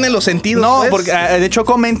 ya no tiene los sentidos. No, pues. porque de hecho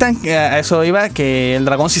comentan que a eso iba, que el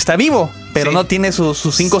dragón sí está vivo, pero no tiene sus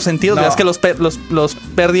 5 sentidos. No. Es que los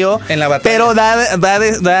perdió en la batalla. Pero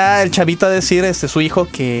da el chavito a decir, su hijo,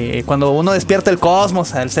 que cuando uno despierta el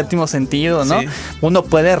cosmos al séptimo sentido, ¿no? Sí. Uno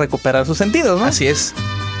puede recuperar sus sentidos, ¿no? Así es.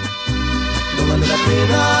 No vale la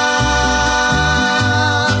pena.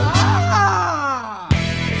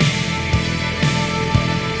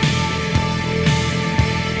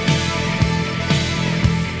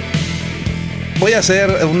 voy a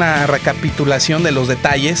hacer una recapitulación de los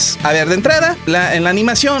detalles. A ver, de entrada, en la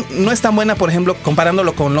animación no es tan buena, por ejemplo,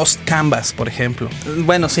 comparándolo con Lost Canvas, por ejemplo.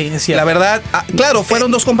 Bueno, sí, es cierto. La verdad, claro, fueron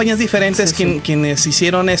dos compañías diferentes quienes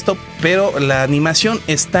hicieron esto, pero la animación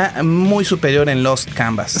está muy superior en Lost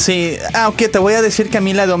Canvas. Sí, aunque te voy a decir que a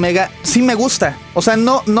mí la de Omega sí me gusta. O sea,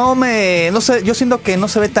 no sé, yo siento que no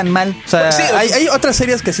se ve tan mal. O sea, sí, hay otras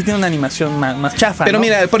series que sí tienen una animación más chafa. Pero ¿no?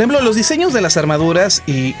 mira, por ejemplo, los diseños de las armaduras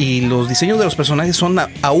y los diseños de los personajes son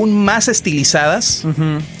aún más estilizadas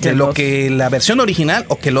de lo que la versión original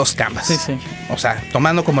o que Lost Canvas. Sí, sí. O sea,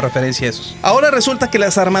 tomando como referencia esos. Ahora resulta que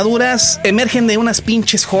las armaduras emergen de unas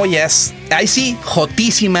pinches joyas. Ahí sí,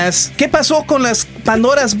 jotísimas. ¿Qué pasó con las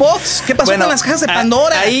Pandora's Box? ¿Qué pasó con las cajas de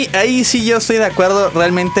Pandora? Ahí sí yo estoy de acuerdo.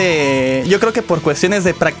 Realmente, yo creo que por cuestiones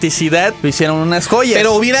de practicidad lo hicieron unas joyas.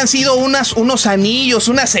 Pero hubieran sido unos anillos,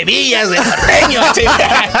 unas hebillas de norteño.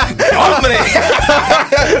 ¡Hombre!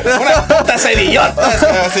 Unas putas hebillotas.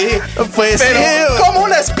 Así. Pues pero sí. Como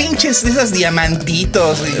unas pinches de esas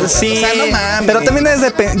diamantitos. Sí, o sea, no mames. pero también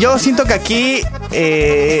yo siento que aquí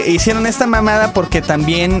hicieron esta mamada porque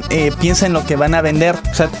también piensa en lo que van a vender.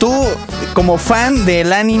 O sea, tú como fan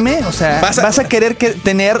del anime, o sea, vas a querer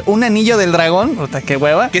tener un anillo del dragón. Puta, qué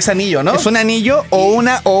hueva. ¿Qué es anillo, no? Es un anillo un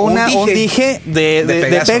dije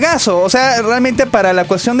de Pegaso. O sea, realmente para la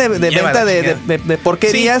cuestión de venta de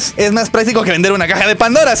porquerías es más práctico que vender una caja de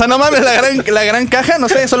Pandora. O sea, no mames, la gran caja, no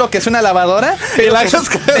sé, solo que es una lavadora.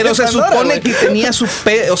 Pero se supone que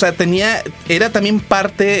tenía era también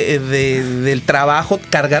parte del trabajo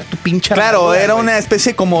cargar tu pinche armadura, era una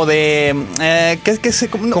especie como de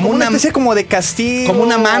como una especie como de castigo, como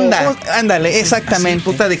una manda. Ándale, exactamente.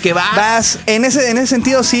 Así, puta, de que vas en ese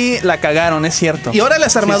sentido sí la cagaron, es cierto. Y ahora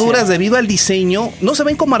las armaduras, debido al diseño, no se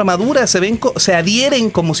ven como armaduras, se adhieren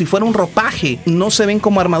como si fuera un ropaje. No se ven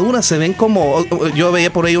como armaduras, se ven como, yo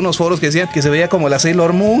veía por ahí unos foros que decían que se veía como la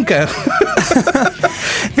Sailor Moon.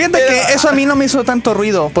 Fíjate que eso a mí no me hizo tanto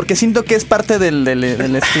ruido, porque siento que es parte del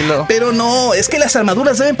estilo. Pero no, es que las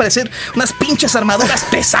armaduras deben parecer unas pinches armaduras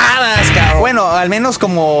pesadas, cabrón. Bueno, al menos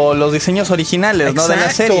como los diseños originales, exacto, ¿no? De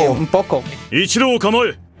la serie, un poco. Ichido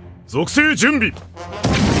Kamae, Zokusei Junbi.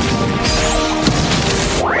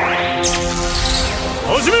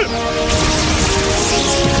 Hajime.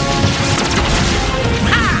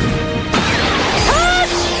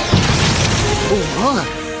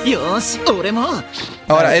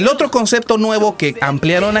 Ahora, el otro concepto nuevo que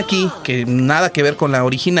ampliaron aquí, que nada que ver con la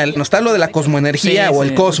original, no está lo de la cosmoenergía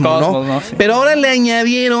el cosmos, ¿no? Sí. Pero ahora le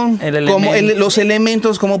añadieron los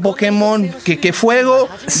elementos como Pokémon, que fuego,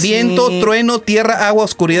 viento, trueno, tierra, agua,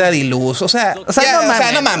 oscuridad y luz. O sea,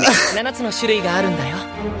 no mames.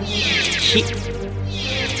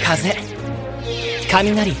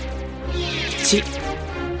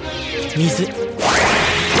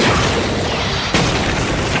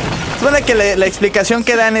 Bueno, que la explicación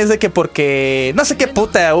que dan es de que porque no sé qué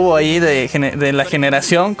puta hubo ahí de la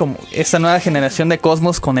generación, como esta nueva generación de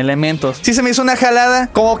cosmos con elementos. Sí se me hizo una jalada,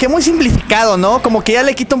 como que muy simplificado, ¿no? Como que ya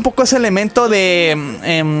le quita un poco ese elemento de,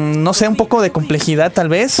 no sé, un poco de complejidad tal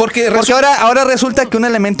vez. Porque ahora resulta que un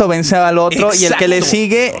elemento vence al otro. Exacto. Y el que le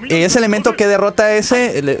sigue, ese elemento que derrota a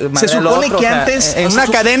ese, se supone que antes en una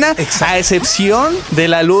cadena, a excepción de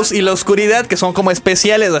la luz y la oscuridad, que son como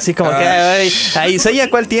especiales, así como que ahí Seiya,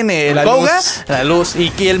 ¿cuál tiene? La luz.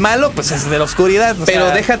 Y el malo, pues es de la oscuridad.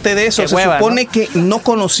 Pero déjate de eso. Se supone que no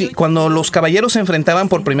conocí. Cuando los caballeros se enfrentaban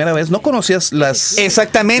por primera vez, no conocías las.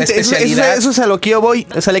 Exactamente. Eso es a lo que yo voy.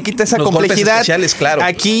 O sea, le quita esa complejidad. Claro.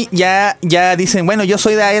 Aquí ya dicen, bueno, yo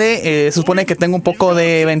soy de aire. Se supone que tengo un poco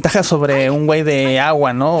de ventaja sobre un güey de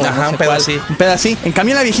agua, ¿no? Ajá, no un pedo así. Un pedo así. En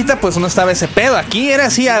cambio, en la viejita, pues no estaba ese pedo. Aquí era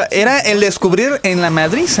así. Era el descubrir en la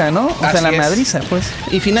madriza, ¿no? O sea, la madriza, pues.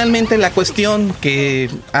 Y finalmente, la cuestión que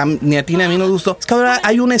ni a ti ni a mí nos gustó es que ahora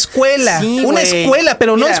hay una escuela. Sí, una escuela,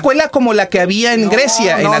 pero no escuela como la que había en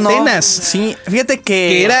Grecia, en Atenas. Sí, fíjate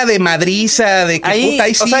que era de madriza, de que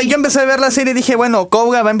ahí sí. O sea, yo empecé a ver la serie y dije, bueno,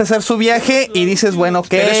 Kouga va a empezar su viaje y dices, bueno,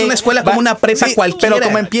 ¿qué? Pero es una escuela como una prepa cualquiera. Pero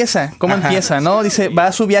 ¿cómo empieza, no? Dice, va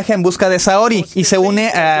a su viaje en busca de Saori y se une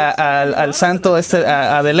al santo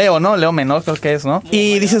a de Leo, ¿no? Leo menor creo que es, ¿no?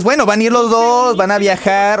 Y dices, bueno, van a ir los dos, van a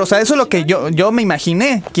viajar. O sea, eso es lo que yo me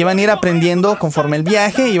imaginé, que iban a ir aprendiendo conforme el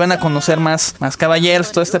viaje y iban a conocer más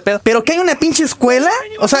caballeros, todo este pedo. Pero que hay una pinche escuela.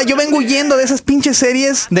 O sea, yo vengo huyendo de esas pinches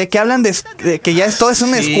series de que hablan de que ya todo es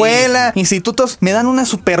una escuela, institutos. Me dan una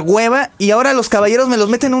super hueva y ahora los caballeros me los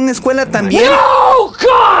meten en una escuela también. ¡No,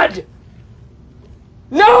 God!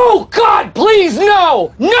 ¡No, God, please,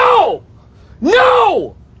 no! ¡No!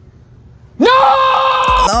 ¡No! ¡No!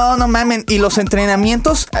 No mamen. Y los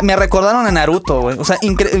entrenamientos me recordaron a Naruto, güey. O sea,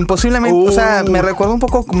 imposiblemente. O sea, me recordó un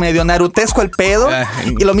poco medio narutesco el pedo.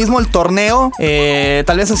 Y lo mismo el torneo.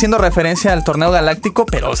 Tal vez haciendo referencia al torneo galáctico.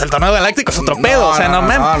 Pero o sea, el torneo galáctico es otro pedo. O sea, no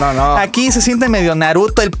mames. No. Aquí se siente medio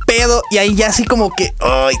Naruto el pedo. Y ahí ya así como que.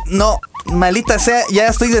 ¡Ay, no! Maldita sea, ya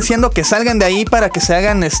estoy diciendo que salgan de ahí para que se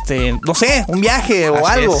hagan, no sé, un viaje o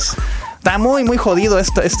Así algo. es. Está muy, muy jodido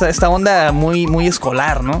esta onda muy, muy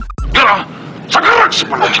escolar, ¿no? ¡Sacarse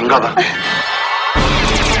por la chingada!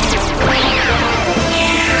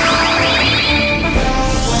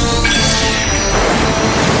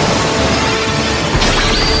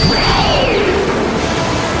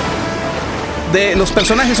 De los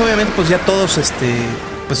personajes, obviamente, pues ya todos,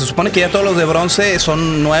 pues se supone que ya todos los de bronce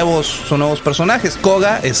son nuevos personajes.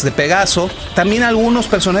 Koga es de Pegaso. También algunos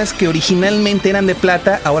personajes que originalmente eran de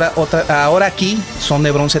plata, ahora aquí son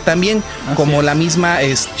de bronce también. Como la misma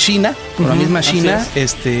Shina,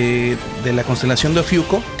 de la constelación de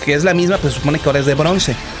Ofiuco, que es la misma, pues se supone que ahora es de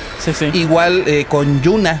bronce. Sí. Igual con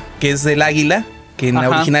Yuna, que es del águila, que en la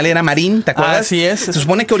original era marín, ¿te acuerdas? Así es. Se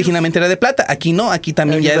supone que originalmente era de plata. Aquí no, aquí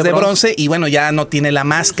también ya es de bronce y bueno, ya no tiene la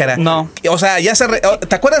máscara. No. O sea, ya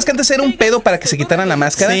 ¿te acuerdas que antes era un pedo para que se quitaran la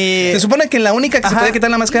máscara? Sí. Se supone que la única que se podía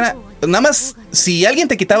quitar la máscara, nada más si alguien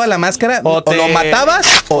te quitaba la máscara, o lo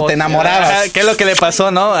matabas o te enamorabas. ¿Qué es lo que le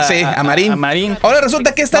pasó, no? Sí, a Marín. A Marín. Ahora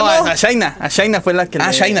resulta que esta no. A Shaina. A Shaina fue la que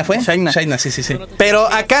Shaina fue. Shaina, sí. Pero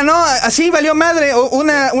acá no, así valió madre.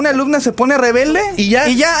 Una alumna se pone rebelde y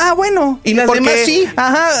ya, bueno. Y las demás sí.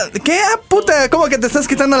 Ajá. ¿Qué? Puta, ¿cómo que te estás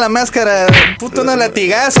quitando la máscara? Puto, unos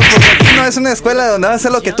latigazos, porque aquí no es una escuela donde vas a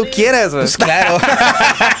hacer lo que tú quieras, güey. Pues claro.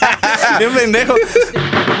 Bien pendejo.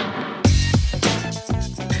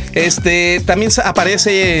 También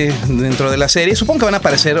aparece dentro de la serie, supongo que van a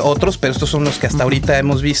aparecer otros, pero estos son los que hasta ahorita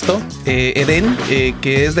hemos visto. Eden,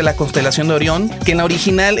 que es de la constelación de Orión, que en la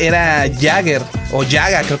original era Jagger o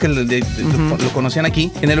Yaga, creo que lo conocían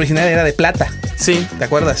aquí. En el original era de plata. Sí. ¿Te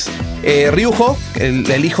acuerdas? Ryuho,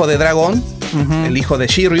 el hijo de dragón, el hijo de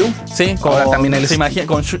Shiryu. Sí, también él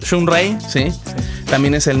con Shunrei. Sí.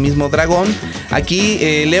 También es el mismo dragón.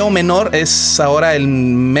 Aquí Leo Menor es ahora el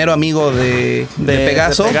mero amigo de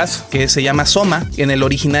Pegaso, que se llama Soma. En el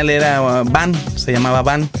original era Van, se llamaba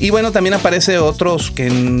Van. Y bueno, también aparece otros que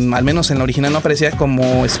al menos en la original no aparecía,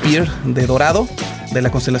 como Spear de Dorado, de la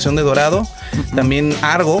constelación de Dorado. También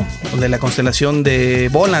Argo, de la constelación de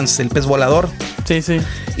Volans, el pez volador. Sí.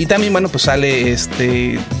 Y también, bueno, pues salen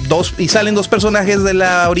dos personajes de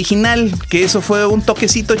la original, que eso fue un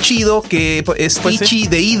toquecito chido, que es Ichi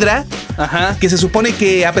de Hydra, que se supone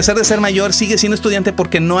que a pesar de ser mayor sigue siendo estudiante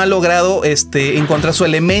porque no ha logrado encontrar su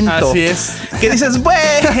elemento. Así es. Que dices,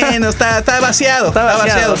 bueno, está vaciado. Está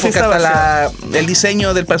vaciado porque hasta el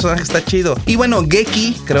diseño del personaje está chido. Y bueno,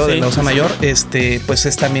 Geki, creo, de la Osa Mayor, pues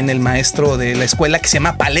es también el maestro de la escuela, que se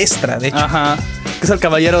llama Palestra, de hecho. Que es el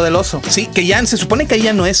caballero del oso. Sí, que ya se supone que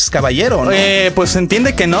ya no es caballero, ¿no? Pues se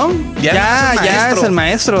entiende que no. Ya es el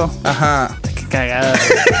maestro. Ajá. Qué cagada.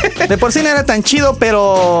 De por sí no era tan chido,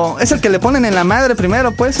 pero es el que le ponen en la madre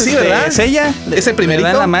primero, pues. Sí, ¿verdad? Es ella. Es el primerito.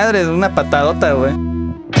 Le dan la madre, una patadota, güey.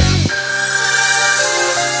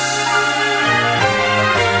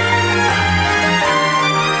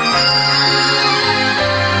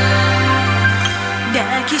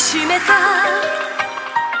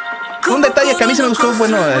 Un detalle que a mí se me gustó,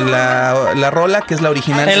 bueno, la rola, que es la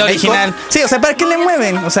original. El original. Sí, o sea, ¿para qué le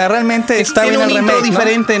mueven? O sea, realmente está bien el remake, intro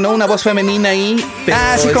diferente, ¿no? Una voz femenina ahí. Pero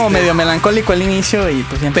así como medio melancólico al inicio y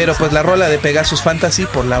pues siempre. Pero pues la rola de Pegasus Fantasy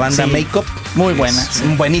por la banda Makeup. Muy buena.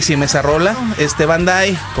 Buenísima esa rola.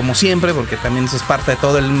 Bandai, como siempre, porque también eso es parte de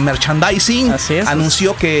todo el merchandising. Así es.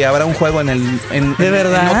 Anunció que habrá un juego en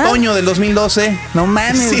otoño del 2012. No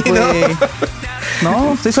mames, güey.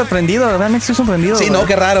 No, estoy sorprendido, realmente estoy sorprendido. Sí, no,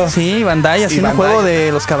 qué raro. Sí, Bandai haciendo un juego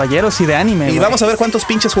de los caballeros y de anime. Y vamos a ver cuántos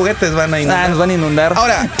pinches juguetes van a inundar. Nos van a inundar.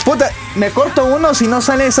 Ahora, puta, me corto uno si no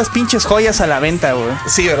salen esas pinches joyas a la venta, güey.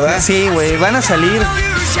 Sí, ¿verdad? Sí, güey, van a salir.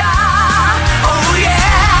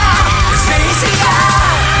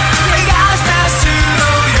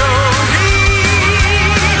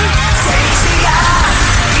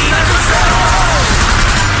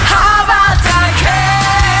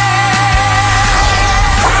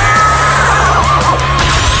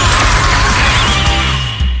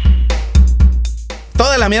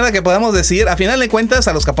 Toda la mierda que podamos decir, a final de cuentas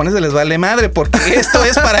a los japoneses les vale madre, porque esto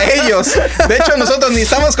es para ellos. De hecho, nosotros ni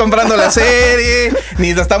estamos comprando la serie,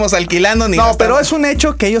 ni la estamos alquilando, ni pero es un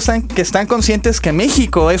hecho que ellos están conscientes que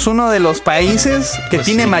México es uno de los países que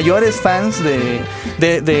tiene mayores fans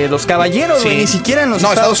de los caballeros, ni siquiera en los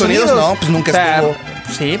Estados Unidos. No, pues nunca estuvo.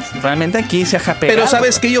 Sí, realmente aquí se ha japeado. Pero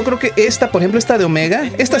 ¿sabes qué? Yo creo que esta, por ejemplo, esta de Omega,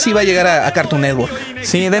 esta sí va a llegar a Cartoon Network.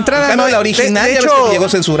 Sí, de entrada no, la original de hecho, llegó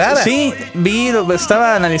censurada. Sí,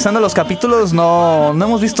 estaba analizando los capítulos, no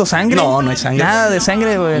hemos visto sangre. No hay sangre. Nada de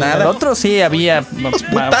sangre, güey. Nada. El otro sí había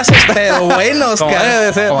putazos, pero buenos, como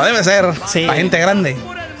debe ser. Como debe ser. Sí. Para gente grande.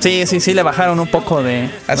 Sí, le bajaron un poco de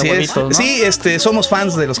así bolitos, es. ¿no? Sí, somos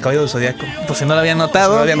fans de los Caballeros del Zodiaco. Pues si no lo habían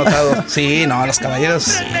notado. No lo había notado. Sí, no, los caballeros,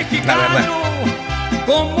 sí, la verdad.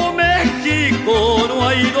 Como México no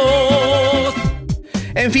hay dos.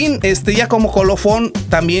 En fin, ya como colofón,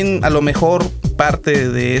 también a lo mejor parte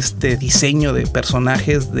de este diseño de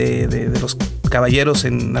personajes de los caballeros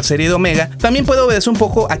en la serie de Omega, también puede obedecer un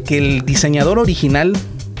poco a que el diseñador original,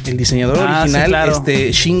 sí, claro.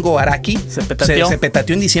 Shingo Araki, se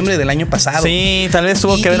petateó en diciembre del año pasado. Sí, tal vez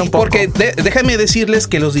tuvo que ver un poco. Porque déjame decirles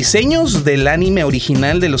que los diseños del anime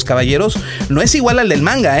original de los caballeros no es igual al del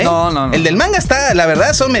manga, ¿eh? No. El del manga está, la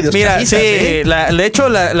verdad, son medios Mira, sí, de hecho,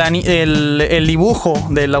 el dibujo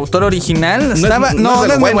del autor original no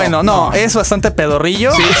es muy bueno. No, es bastante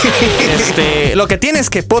pedorrillo. Sí. Lo que tiene es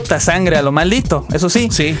que pota sangre a lo maldito, eso sí.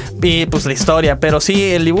 Sí. Y pues la historia, pero sí,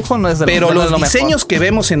 el dibujo no es de pero lo los diseños mejor. Que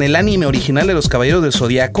vemos en el anime original de los Caballeros del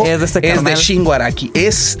Zodiaco es de Shingo Araki.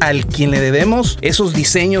 Es al quien le debemos esos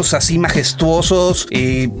diseños así majestuosos,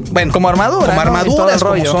 bueno, como armaduras,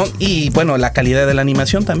 como son, y bueno, la calidad de la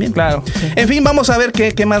animación también. Claro. Sí. En fin, vamos a ver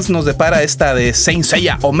qué más nos depara esta de Saint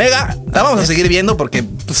Seiya Omega. La vamos a seguir viendo porque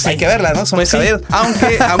pues, hay que verla, ¿no? Somos caballeros.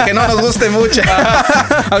 Aunque no nos guste mucho.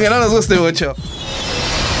 Aunque no nos guste mucho.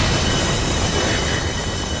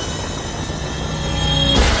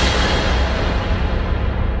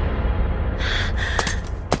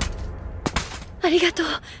 Arigato,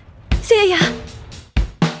 Seiya.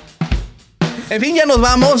 En fin, ya nos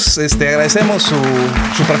vamos. Agradecemos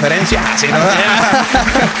su preferencia. Sí, ¿no?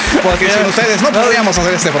 Porque sin ustedes no podríamos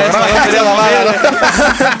hacer este programa.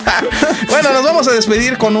 Bueno, nos vamos a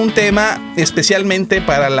despedir con un tema especialmente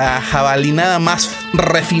para la jabalinada más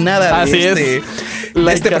refinada de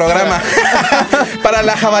este programa. Para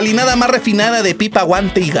la jabalinada más refinada de pipa,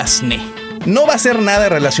 guante y gazné. No va a ser nada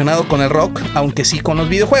relacionado con el rock, aunque sí con los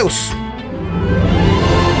videojuegos.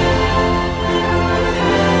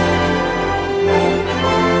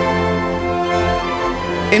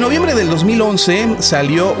 En noviembre del 2011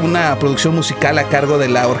 salió una producción musical a cargo de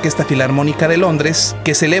la Orquesta Filarmónica de Londres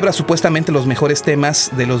que celebra supuestamente los mejores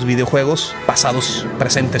temas de los videojuegos pasados,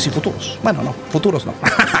 presentes y futuros. Bueno, no, futuros no.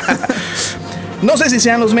 No sé si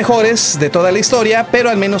sean los mejores de toda la historia, pero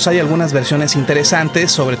al menos hay algunas versiones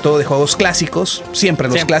interesantes, sobre todo de juegos clásicos, siempre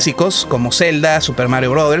los clásicos, como Zelda, Super Mario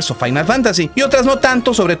Bros. O Final Fantasy, y otras no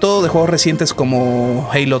tanto, sobre todo de juegos recientes como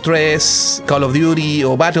Halo 3, Call of Duty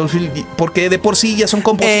o Battlefield, porque de por sí ya son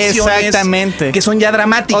composiciones que son ya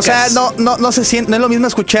dramáticas. O sea, no se siente, no es lo mismo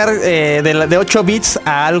escuchar de 8 bits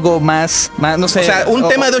a algo más, no sé. O sea, un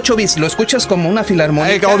tema de 8 bits, lo escuchas como una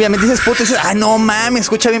filarmónica. Obviamente dices, puto, dices, no mames,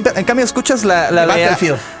 escucha bien. En cambio, escuchas la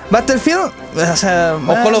Battlefield, o sea,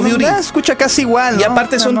 o Call of Duty. Escucha casi igual, ¿no? Y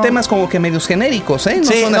aparte son temas como que medios genéricos, ¿eh? No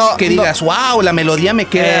son así que digas, wow, la melodía me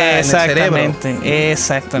queda en el cerebro.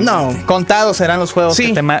 Exactamente. No. Contados serán los juegos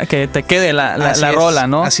que te quede la rola,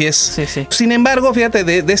 ¿no? Así es. Sí. Sin embargo, fíjate,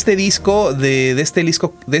 de este disco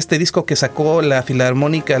que sacó la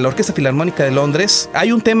Orquesta Filarmónica de Londres,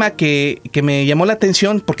 hay un tema que me llamó la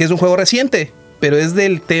atención porque es de un juego reciente, pero es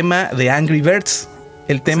del tema de Angry Birds.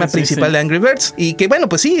 El tema principal de Angry Birds. Y que bueno,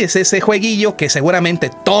 pues sí, es ese jueguillo que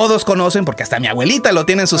seguramente todos conocen, porque hasta mi abuelita lo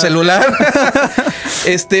tiene en su celular.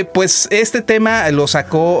 Pues este tema lo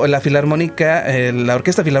sacó la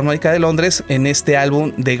Orquesta Filarmónica de Londres en este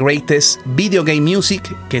álbum The Greatest Video Game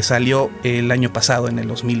Music, que salió el año pasado, en el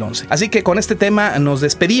 2011. Así que con este tema nos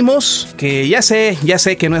despedimos, que ya sé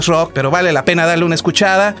que no es rock, pero vale la pena darle una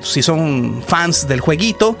escuchada si son fans del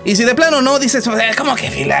jueguito. Y si de plano no, dices, ¿cómo que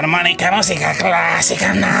filarmónica, música clásica?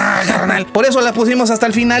 No, carnal. Por eso la pusimos hasta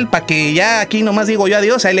el final, para que ya aquí nomás digo yo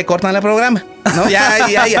adiós, ahí le cortan el programa, ¿no? Ya,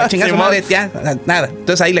 chingazo, madre, ya, nada.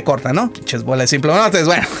 Entonces ahí le cortan, ¿no? Pinches bolas de simple. No, entonces,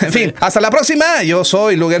 bueno, en fin. Hasta la próxima. Yo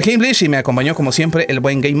soy Luger Himlish y me acompañó como siempre el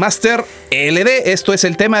buen Game Master LD. Esto es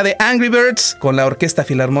el tema de Angry Birds con la Orquesta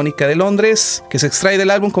Filarmónica de Londres, que se extrae del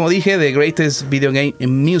álbum, como dije, The Greatest Video Game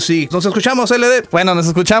Music. Nos escuchamos, LD. Bueno, nos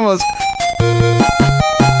escuchamos.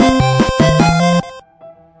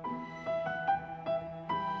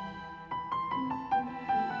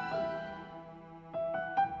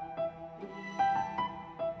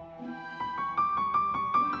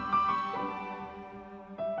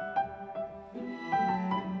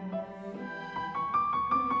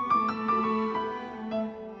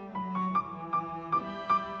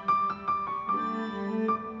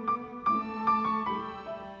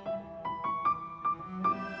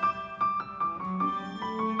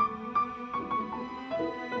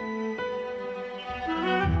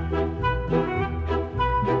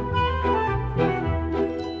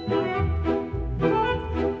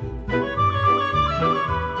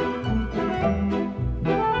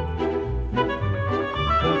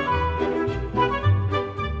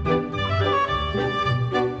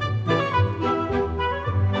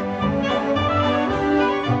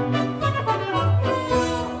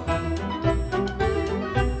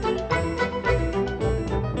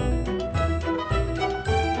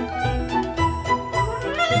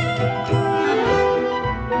 Thank you.